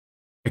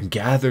and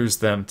gathers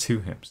them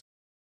to him.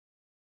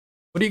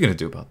 What are you going to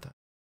do about that?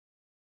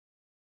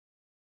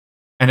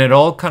 And it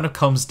all kind of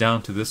comes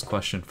down to this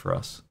question for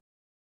us.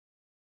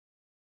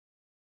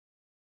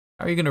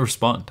 How are you going to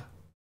respond?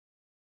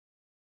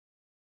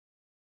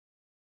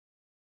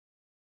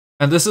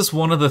 And this is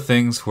one of the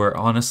things where,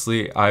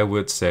 honestly, I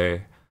would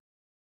say,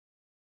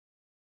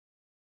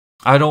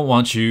 I don't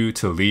want you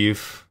to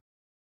leave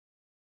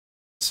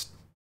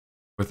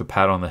with a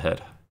pat on the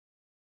head,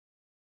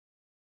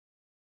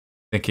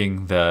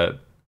 thinking that,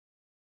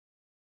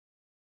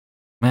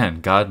 man,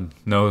 God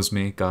knows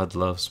me, God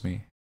loves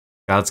me,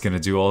 God's going to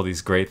do all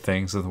these great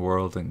things in the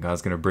world, and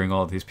God's going to bring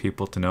all these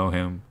people to know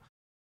him.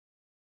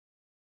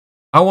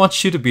 I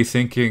want you to be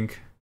thinking,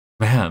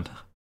 man,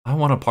 I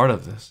want a part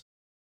of this.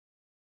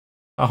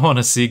 I want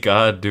to see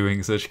God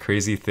doing such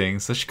crazy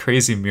things, such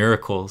crazy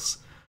miracles,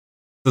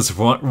 such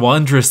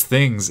wondrous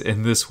things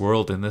in this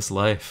world, in this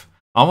life.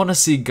 I want to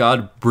see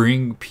God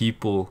bring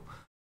people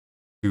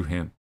to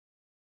him.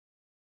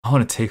 I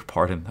want to take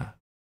part in that.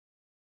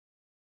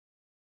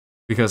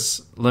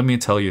 Because let me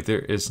tell you, there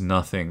is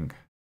nothing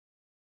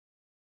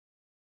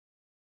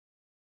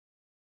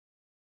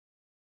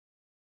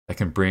that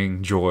can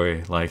bring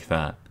joy like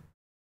that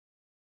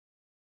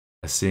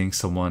as seeing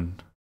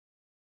someone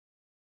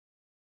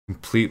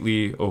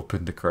completely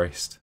open to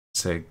Christ.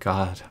 Say,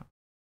 God,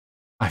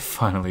 I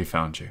finally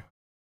found you.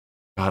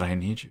 God, I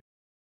need you.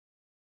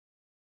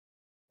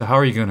 So how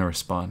are you going to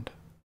respond?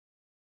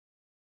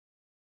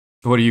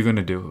 What are you going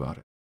to do about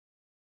it?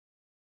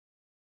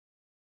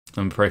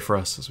 Let me pray for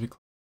us as we close.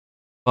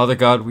 Father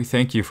God, we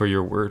thank you for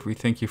your word. We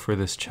thank you for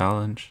this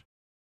challenge.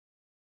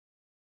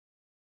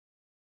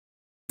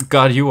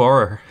 God, you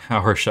are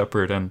our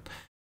shepherd, and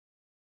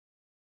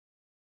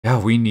yeah,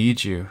 we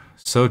need you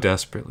so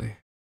desperately.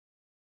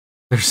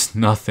 There's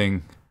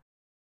nothing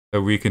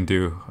that we can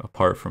do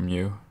apart from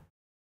you.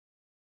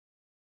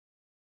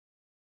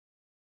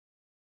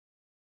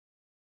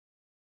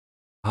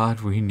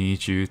 God, we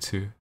need you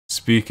to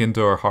speak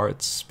into our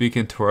hearts, speak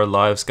into our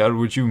lives. God,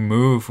 would you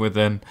move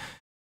within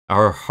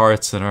our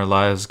hearts and our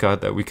lives, God,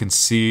 that we can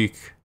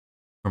seek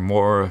for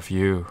more of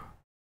you.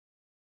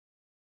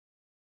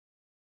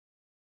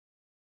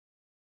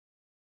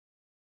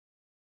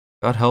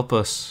 God, help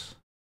us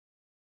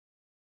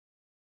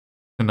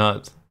to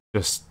not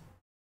just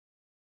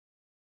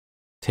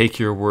take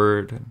your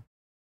word and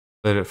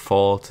let it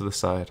fall to the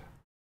side.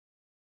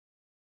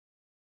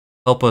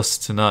 Help us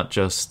to not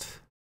just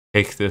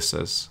take this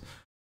as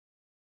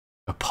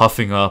a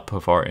puffing up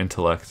of our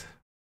intellect.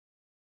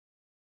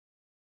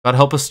 God,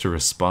 help us to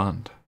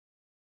respond.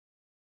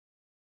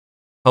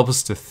 Help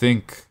us to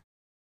think.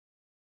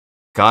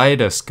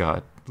 Guide us,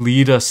 God.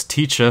 Lead us,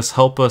 teach us,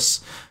 help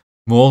us,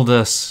 mold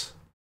us.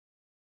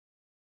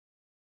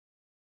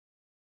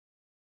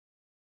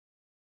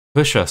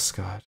 Push us,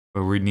 God,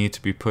 where we need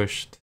to be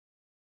pushed,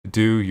 to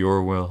do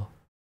your will,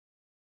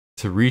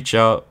 to reach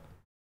out to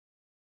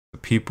the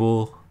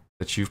people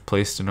that you've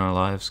placed in our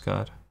lives,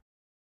 God,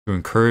 to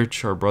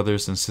encourage our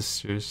brothers and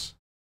sisters,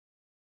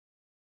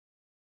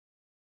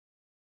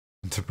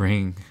 and to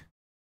bring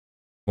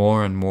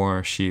more and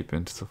more sheep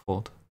into the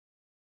fold.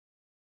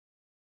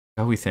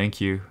 God, we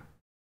thank you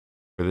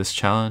for this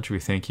challenge. We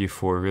thank you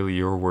for really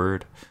your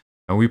word.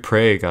 And we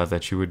pray, God,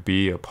 that you would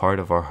be a part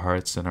of our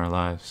hearts and our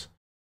lives.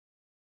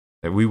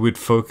 That we would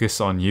focus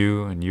on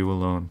you and you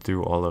alone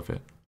through all of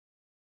it.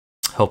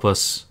 Help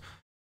us.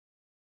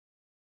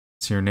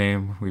 It's your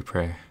name we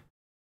pray.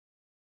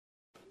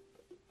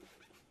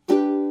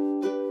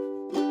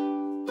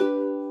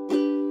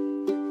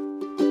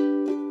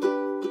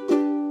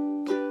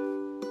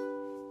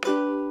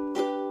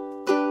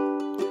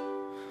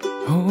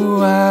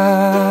 Oh,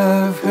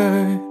 I've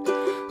heard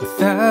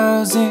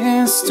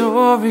 1,000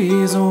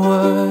 stories of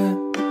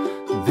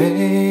what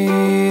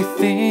they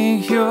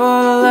think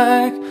you're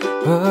like,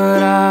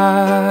 but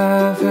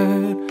I've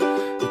heard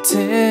a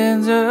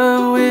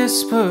tender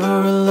whisper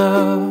of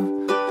love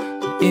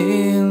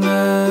in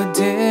the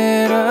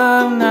dead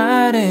of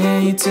night,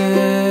 and you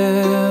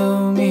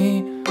tell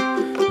me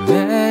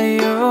that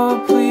you're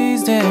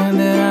pleased and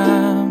that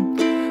I'm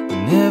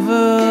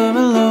never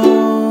alone.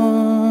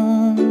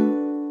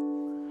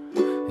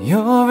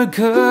 You're a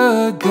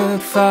good,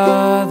 good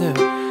father.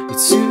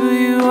 It's who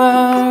you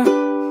are.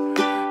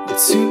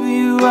 It's who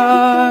you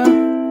are.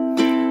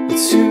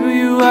 It's who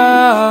you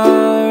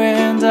are.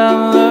 And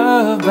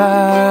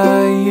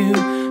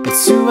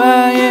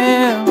I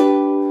am.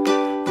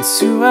 It's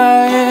who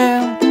I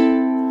am.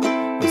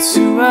 It's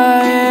who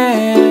I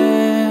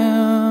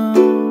am.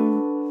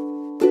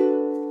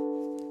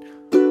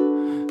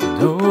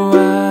 And oh,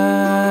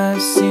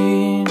 I've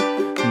seen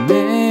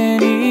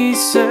many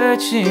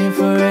searching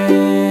for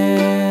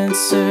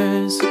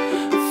answers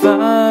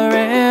far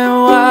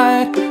and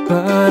wide,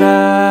 but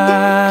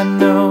I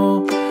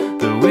know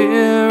that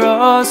we're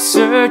all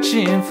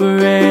searching for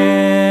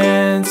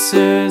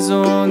answers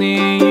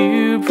only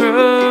you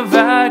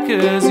provide,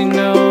 'cause you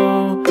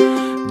know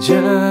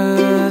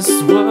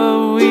just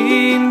what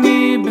we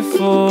need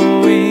before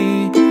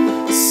we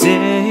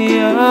say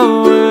a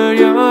word.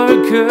 You're a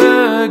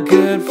good,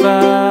 good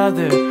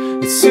Father.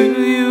 It's who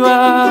you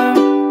are.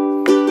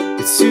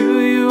 It's who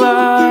you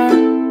are.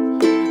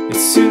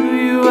 It's who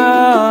you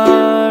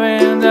are,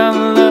 and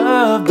I'm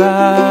loved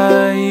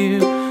by you.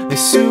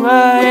 It's who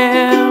I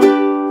am.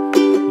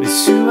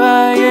 It's who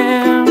I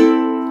am.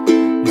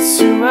 It's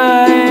who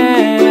I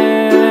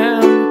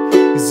am.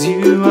 'Cause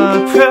you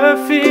are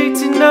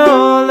perfect in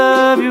all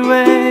of your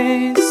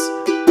ways.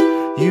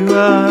 You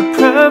are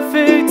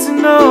perfect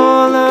in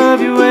all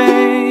of your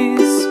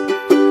ways.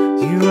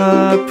 You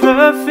are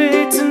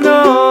perfect in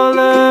all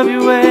of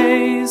your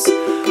ways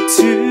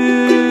to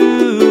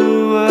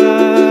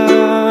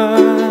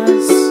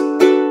us.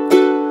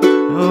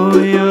 Oh,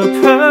 you're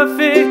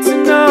perfect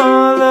in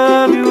all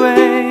of your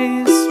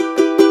ways.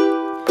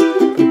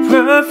 You're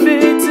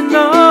perfect in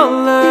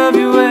all of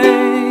your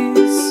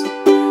ways.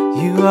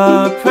 You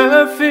are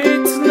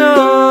perfect in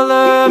all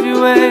of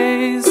your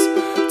ways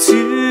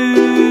to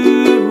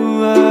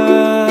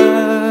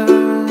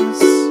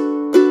us.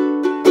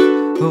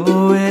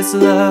 Oh, it's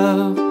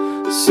love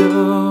so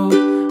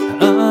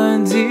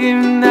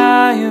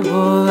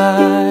undeniable, I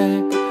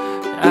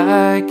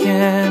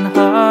can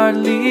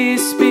hardly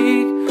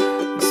speak.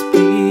 This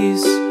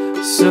peace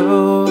so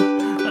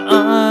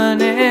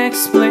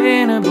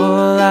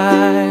unexplainable, I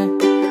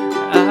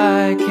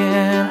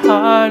can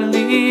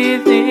hardly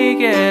think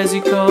as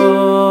you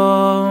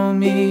call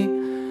me.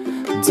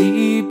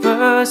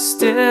 Deeper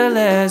still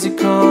as you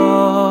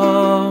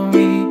call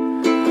me.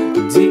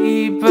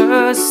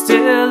 Deeper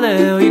still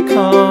as you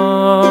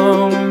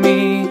call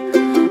me.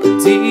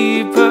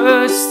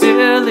 Deeper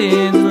still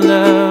in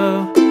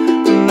love.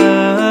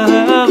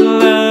 Love,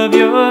 love,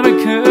 you're a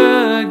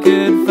good,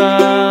 good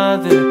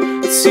Father.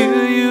 It's who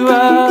you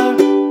are.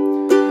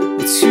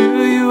 It's who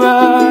you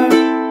are.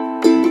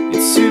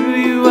 It's who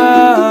you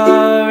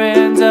are,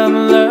 and I'm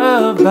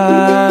loved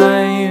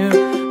by you.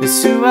 It's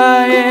who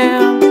I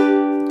am.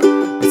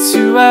 It's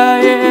who I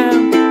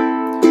am.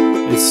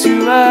 It's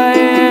who I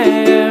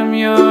am.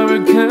 You're a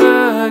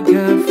good,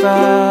 good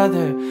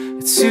Father.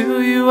 It's who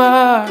you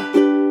are.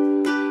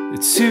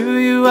 It's who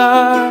you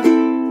are.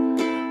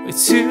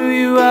 It's who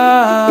you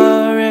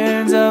are,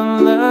 and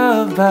I'm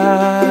loved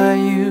by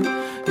you.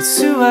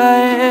 It's who I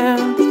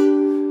am.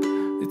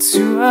 It's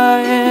who I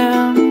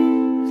am.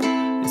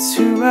 It's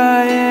who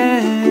I am.